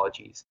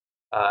technologies,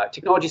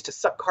 technologies to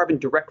suck carbon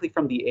directly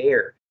from the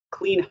air,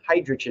 clean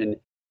hydrogen,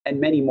 and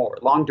many more,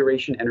 long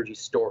duration energy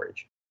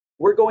storage.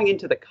 We're going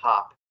into the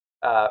COP,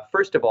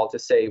 first of all, to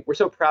say we're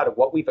so proud of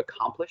what we've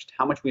accomplished,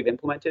 how much we've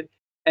implemented,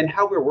 and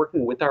how we're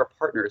working with our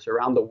partners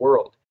around the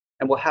world.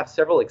 And we'll have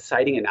several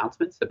exciting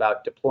announcements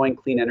about deploying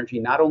clean energy,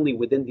 not only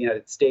within the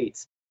United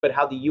States, but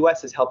how the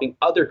US is helping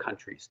other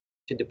countries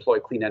to deploy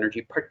clean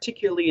energy,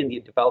 particularly in the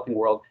developing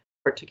world,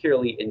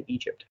 particularly in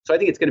Egypt. So I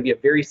think it's going to be a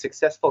very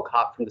successful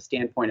COP from the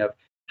standpoint of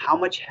how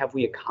much have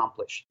we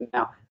accomplished.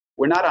 Now,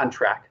 we're not on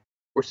track.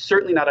 We're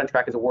certainly not on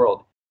track as a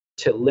world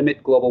to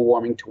limit global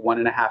warming to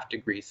 1.5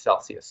 degrees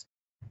Celsius.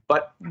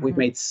 But we've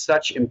made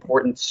such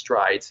important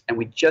strides, and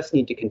we just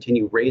need to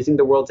continue raising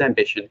the world's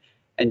ambition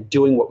and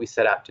doing what we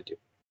set out to do.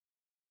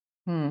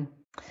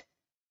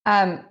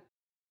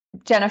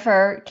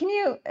 Jennifer, can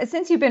you,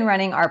 since you've been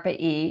running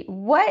ARPA-E,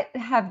 what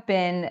have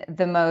been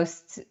the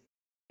most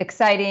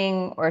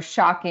exciting or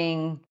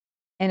shocking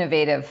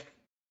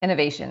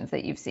innovations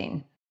that you've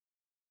seen?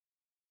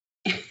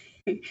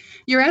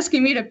 You're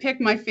asking me to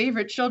pick my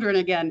favorite children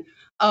again.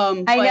 I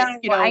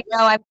know.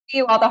 I give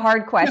you all the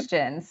hard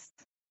questions.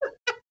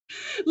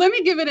 Let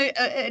me give it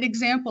an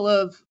example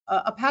of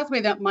a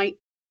pathway that might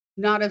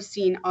not have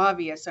seemed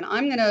obvious, and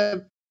I'm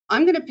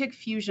gonna pick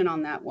fusion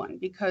on that one,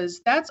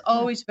 because that's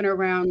always been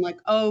around, like,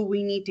 oh,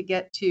 we need to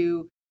get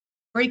to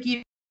break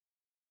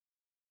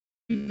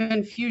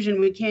even fusion.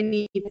 We can't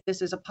need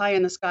this as a pie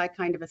in the sky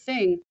kind of a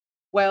thing.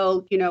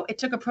 Well, it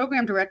took a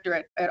program director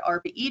at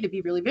ARPA-E to be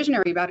really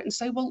visionary about it and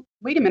say, well,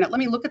 wait a minute, let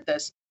me look at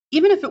this.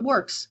 Even if it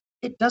works,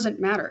 it doesn't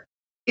matter.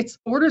 It's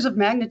orders of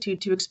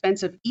magnitude too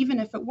expensive, even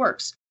if it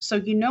works. So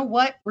you know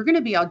what? We're going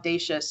to be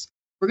audacious.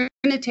 We're going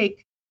to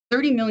take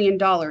 $30 million,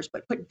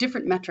 but put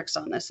different metrics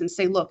on this and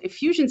say, look, if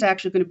fusion's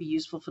actually going to be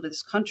useful for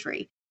this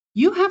country,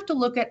 you have to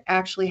look at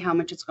actually how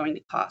much it's going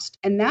to cost.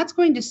 And that's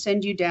going to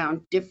send you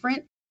down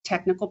different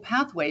technical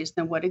pathways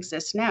than what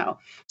exists now.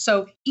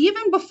 So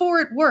even before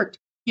it worked,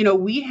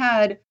 we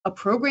had a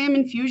program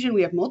in fusion.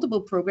 We have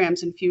multiple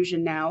programs in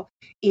fusion now.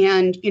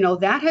 And,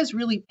 that has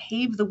really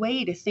paved the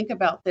way to think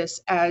about this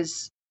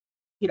as,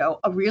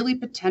 a really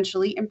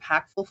potentially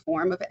impactful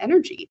form of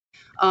energy.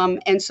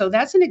 And so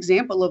that's an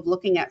example of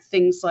looking at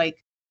things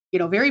like,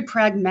 very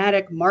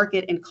pragmatic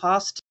market and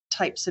cost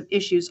types of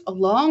issues,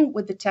 along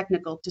with the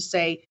technical, to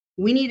say,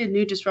 we need a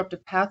new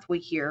disruptive pathway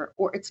here,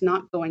 or it's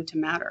not going to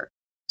matter.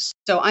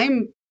 So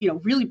I'm,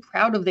 really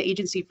proud of the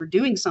agency for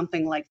doing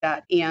something like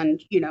that.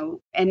 And,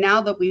 and now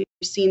that we've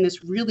seen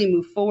this really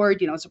move forward,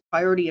 it's a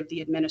priority of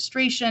the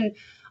administration.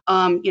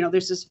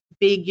 There's this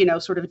big,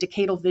 sort of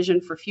decadal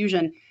vision for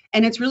fusion.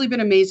 And it's really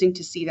been amazing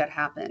to see that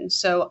happen.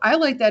 So I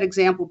like that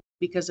example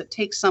because it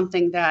takes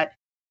something that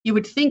you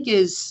would think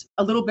is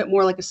a little bit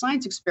more like a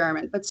science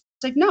experiment, but it's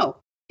like, no,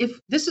 if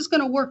this is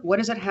going to work, what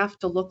does it have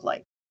to look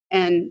like?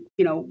 And,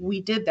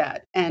 we did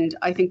that. And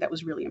I think that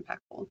was really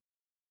impactful.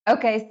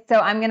 Okay, so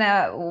I'm going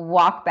to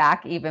walk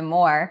back even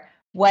more.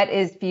 What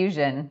is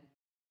fusion?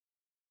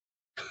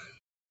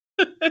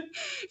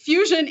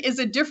 Fusion is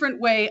a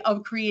different way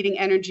of creating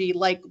energy,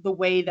 like the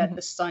way that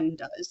the sun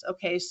does.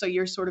 Okay, so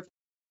you're sort of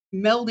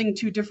melding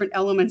two different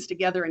elements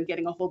together and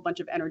getting a whole bunch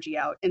of energy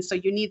out. And so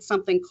you need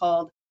something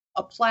called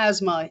a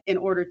plasma in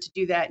order to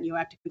do that. And you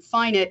have to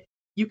confine it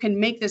you can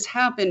make this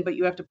happen, but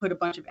you have to put a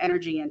bunch of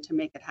energy in to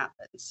make it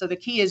happen. So the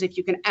key is if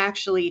you can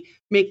actually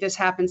make this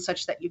happen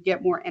such that you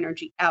get more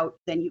energy out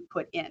than you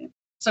put in.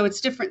 So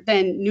it's different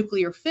than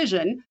nuclear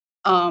fission.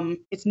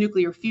 It's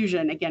nuclear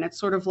fusion. Again, it's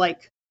sort of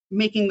like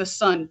making the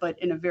sun, but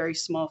in a very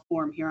small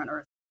form here on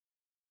Earth.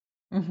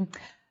 Mm-hmm.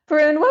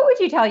 Varun, what would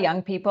you tell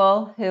young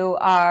people who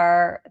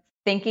are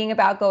thinking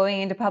about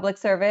going into public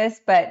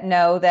service, but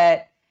know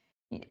that,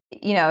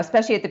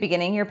 especially at the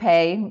beginning, your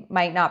pay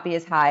might not be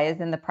as high as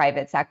in the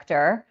private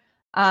sector?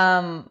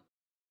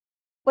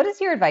 What is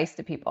your advice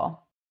to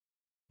people?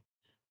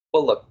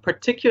 Well, look,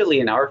 particularly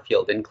in our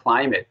field, in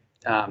climate,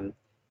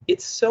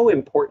 it's so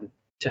important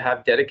to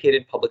have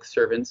dedicated public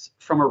servants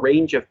from a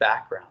range of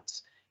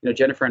backgrounds.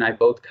 Jennifer and I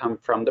both come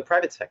from the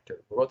private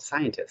sector. We're both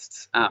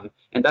scientists.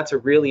 And that's a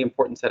really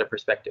important set of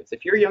perspectives.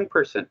 If you're a young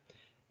person,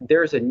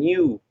 there's a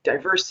new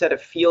diverse set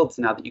of fields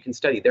now that you can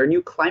study. There are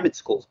new climate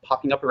schools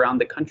popping up around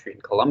the country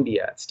in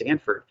Columbia, at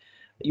Stanford.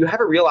 You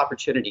have a real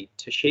opportunity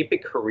to shape a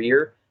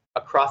career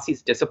across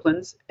these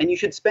disciplines, and you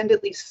should spend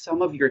at least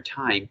some of your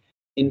time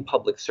in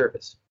public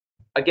service.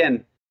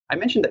 Again, I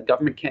mentioned that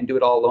government can't do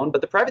it all alone,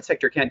 but the private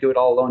sector can't do it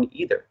all alone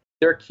either.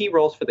 There are key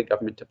roles for the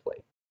government to play.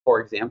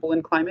 For example,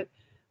 in climate,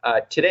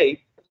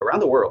 today, around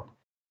the world,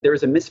 there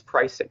is a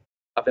mispricing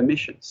of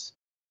emissions.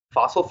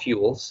 Fossil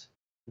fuels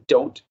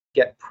don't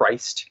get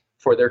priced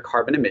for their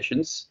carbon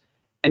emissions,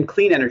 and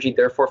clean energy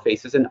therefore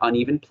faces an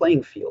uneven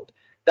playing field.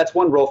 That's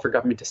one role for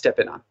government to step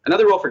in on.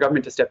 Another role for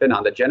government to step in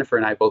on that Jennifer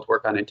and I both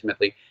work on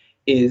intimately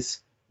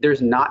is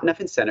there's not enough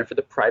incentive for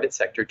the private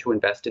sector to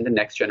invest in the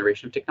next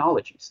generation of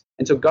technologies.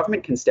 And so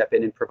government can step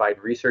in and provide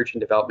research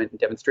and development and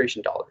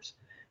demonstration dollars.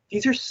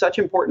 These are such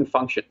important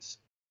functions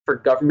for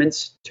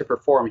governments to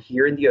perform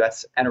here in the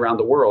US and around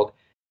the world.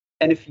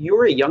 And if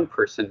you're a young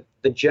person,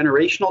 the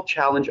generational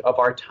challenge of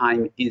our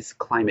time is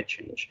climate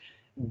change.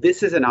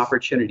 This is an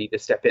opportunity to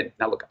step in.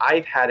 Now, look,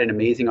 I've had an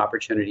amazing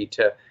opportunity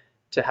to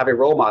have a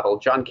role model,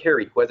 John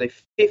Kerry, who has a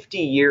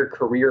 50-year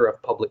career of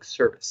public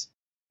service.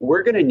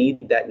 We're going to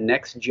need that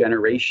next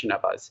generation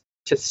of us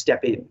to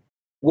step in.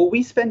 Will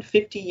we spend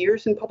 50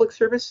 years in public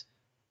service?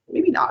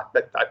 Maybe not,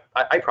 but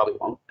I probably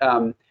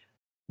won't.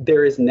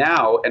 There is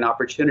now an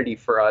opportunity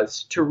for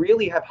us to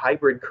really have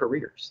hybrid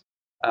careers.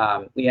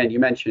 Leigh Ann, you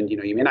mentioned,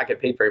 you may not get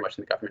paid very much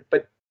in the government,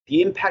 but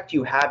the impact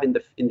you have in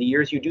the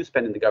years you do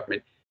spend in the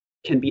government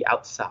can be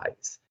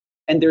outsized.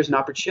 And there's an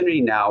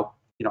opportunity now,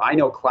 I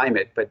know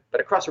climate, but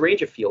across a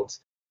range of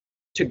fields,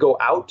 to go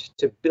out,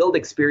 to build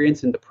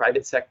experience in the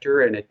private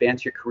sector and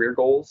advance your career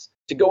goals,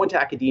 to go into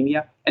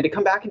academia and to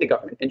come back into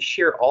government and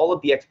share all of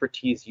the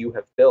expertise you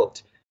have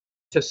built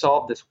to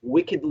solve this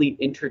wickedly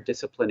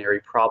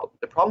interdisciplinary problem.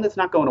 The problem that's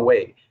not going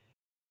away,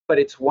 but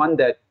it's one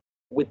that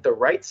with the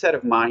right set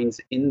of minds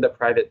in the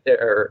private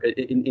or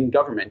in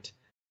government,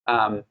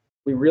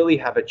 we really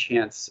have a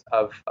chance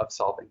of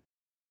solving.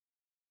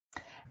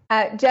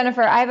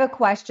 Jennifer, I have a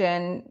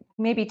question,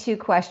 maybe two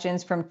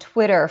questions from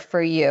Twitter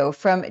for you,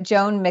 from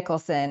Joan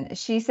Mickelson.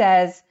 She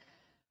says,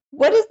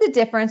 what is the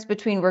difference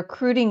between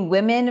recruiting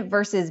women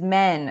versus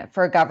men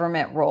for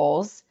government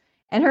roles?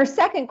 And her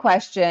second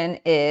question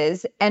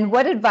is, and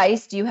what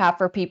advice do you have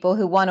for people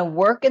who want to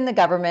work in the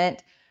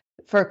government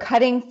for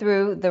cutting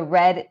through the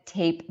red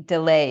tape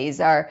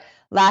delays? Our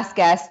last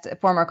guest,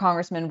 former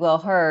Congressman Will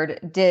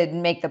Hurd, did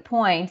make the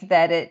point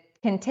that it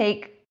can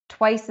take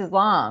twice as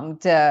long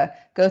to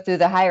go through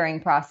the hiring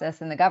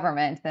process in the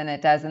government than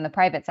it does in the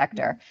private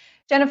sector.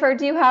 Jennifer,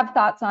 do you have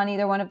thoughts on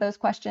either one of those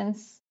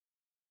questions?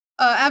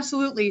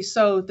 Absolutely.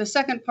 So the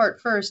second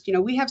part first,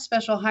 we have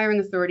special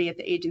hiring authority at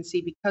the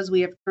agency because we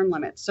have term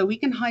limits. So we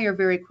can hire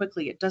very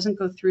quickly. It doesn't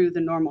go through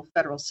the normal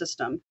federal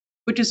system,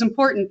 which is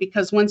important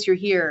because once you're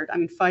here,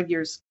 5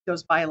 years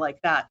goes by like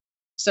that.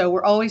 So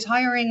we're always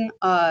hiring.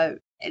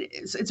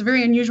 It's a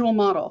very unusual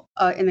model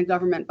in the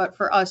government, but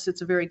for us,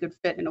 it's a very good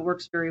fit and it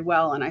works very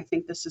well. And I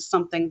think this is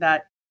something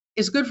that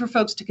is good for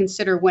folks to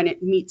consider when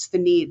it meets the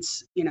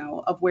needs,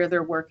 of where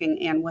they're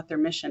working and what their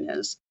mission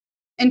is.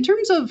 In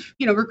terms of,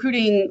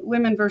 recruiting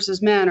women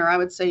versus men, or I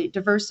would say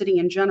diversity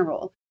in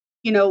general,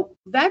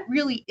 that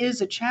really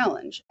is a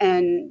challenge.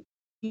 And,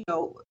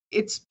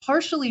 it's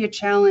partially a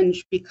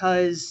challenge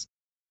because,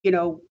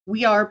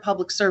 we are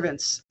public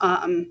servants.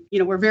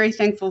 We're very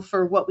thankful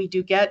for what we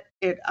do get.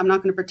 I'm not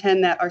going to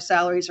pretend that our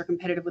salaries are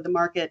competitive with the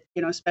market,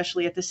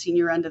 especially at the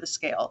senior end of the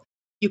scale.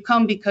 You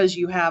come because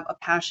you have a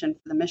passion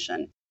for the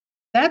mission.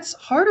 That's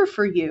harder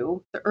for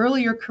you the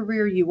earlier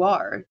career you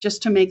are,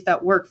 just to make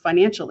that work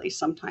financially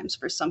sometimes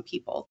for some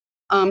people.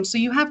 So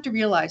you have to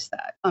realize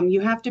that.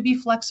 You have to be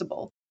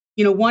flexible.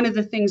 One of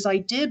the things I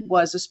did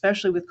was,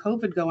 especially with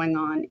COVID going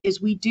on,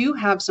 is we do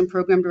have some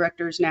program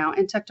directors now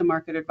and tech to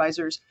market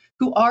advisors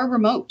who are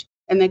remote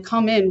and they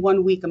come in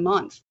 1 week a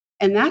month.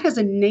 And that has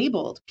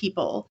enabled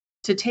people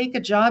to take a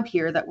job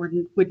here that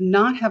would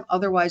not have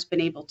otherwise been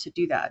able to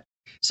do that.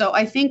 So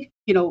I think,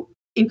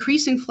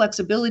 increasing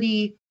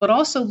flexibility, but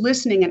also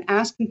listening and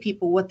asking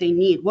people what they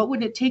need. What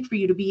would it take for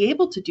you to be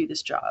able to do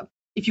this job?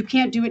 If you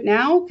can't do it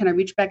now, can I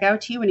reach back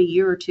out to you in a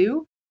year or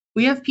two?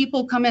 We have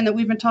people come in that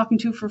we've been talking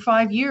to for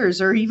 5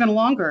 years or even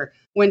longer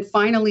when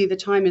finally the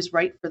time is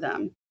right for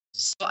them.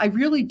 So I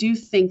really do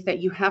think that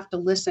you have to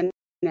listen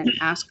and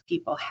ask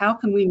people, how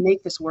can we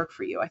make this work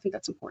for you? I think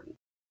that's important.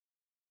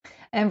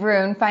 And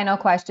Varun, final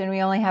question.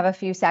 We only have a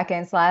few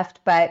seconds left,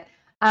 but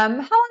how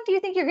long do you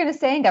think you're going to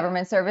stay in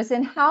government service,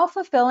 and how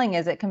fulfilling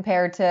is it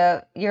compared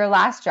to your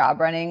last job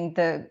running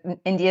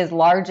India's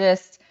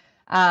largest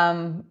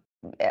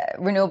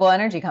renewable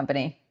energy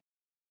company?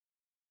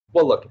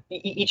 Well, look,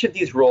 each of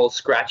these roles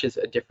scratches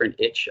a different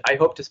itch. I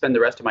hope to spend the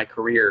rest of my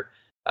career,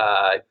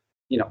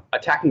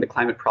 attacking the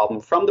climate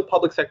problem from the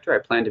public sector. I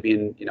plan to be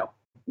in,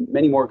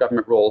 many more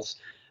government roles,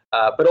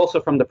 but also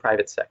from the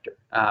private sector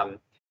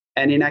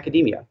and in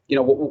academia.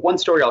 One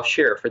story I'll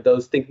share for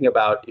those thinking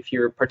about,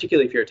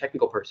 particularly if you're a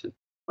technical person.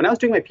 When I was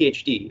doing my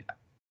PhD,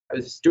 I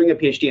was doing a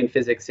PhD in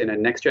physics in a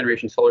next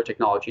generation solar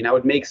technology, and I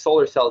would make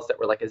solar cells that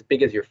were like as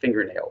big as your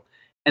fingernail,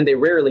 and they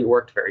rarely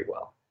worked very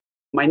well.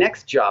 My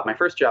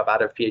first job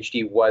out of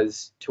PhD,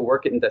 was to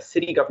work in the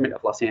city government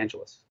of Los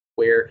Angeles,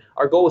 where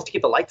our goal was to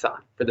keep the lights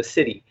on for the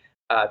city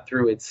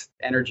through its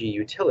energy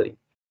utility.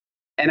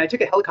 And I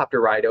took a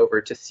helicopter ride over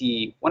to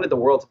see one of the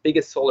world's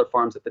biggest solar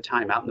farms at the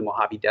time out in the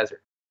Mojave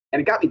Desert. And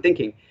it got me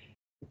thinking,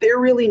 there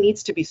really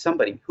needs to be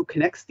somebody who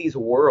connects these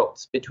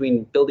worlds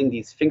between building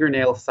these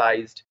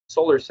fingernail-sized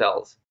solar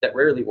cells that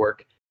rarely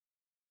work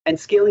and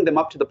scaling them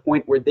up to the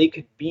point where they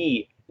could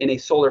be in a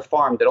solar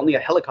farm that only a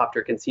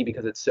helicopter can see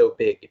because it's so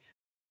big.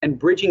 And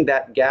bridging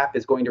that gap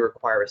is going to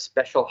require a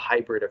special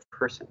hybrid of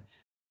person.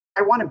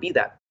 I want to be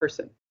that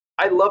person.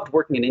 I loved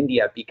working in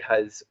India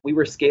because we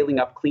were scaling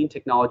up clean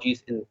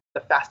technologies in the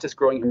fastest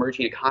growing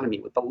emerging economy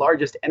with the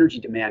largest energy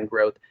demand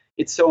growth.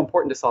 It's so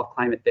important to solve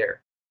climate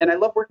there. And I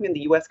love working in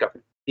the US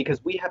government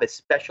because we have a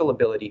special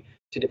ability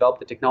to develop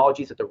the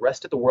technologies that the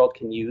rest of the world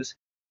can use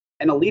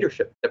and a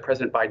leadership that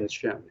President Biden's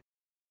shown.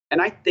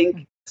 And I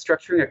think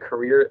structuring a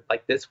career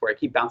like this, where I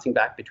keep bouncing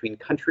back between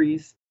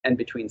countries and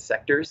between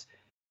sectors,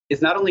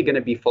 is not only going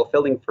to be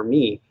fulfilling for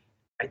me,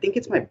 I think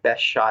it's my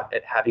best shot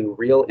at having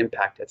real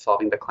impact at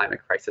solving the climate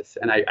crisis.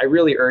 And I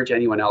really urge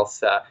anyone else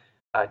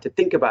to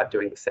think about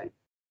doing the same.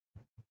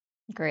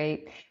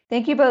 Great.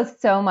 Thank you both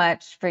so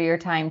much for your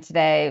time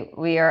today.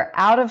 We are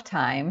out of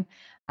time,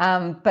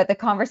 but the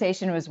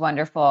conversation was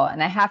wonderful.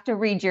 And I have to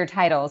read your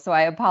titles, so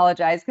I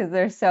apologize because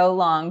they're so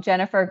long.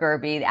 Jennifer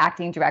Gerbi, the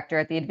Acting Director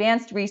at the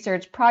Advanced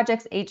Research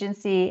Projects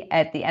Agency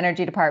at the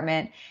Energy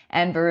Department,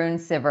 and Varun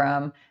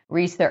Sivaram,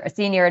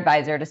 Senior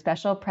Advisor to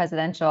Special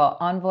Presidential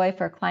Envoy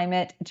for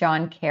Climate,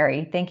 John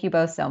Kerry. Thank you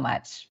both so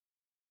much.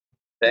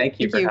 Thank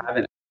you for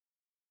having us.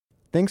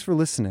 Thanks for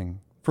listening.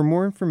 For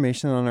more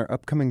information on our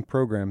upcoming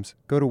programs,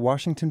 go to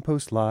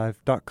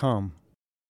WashingtonPostLive.com.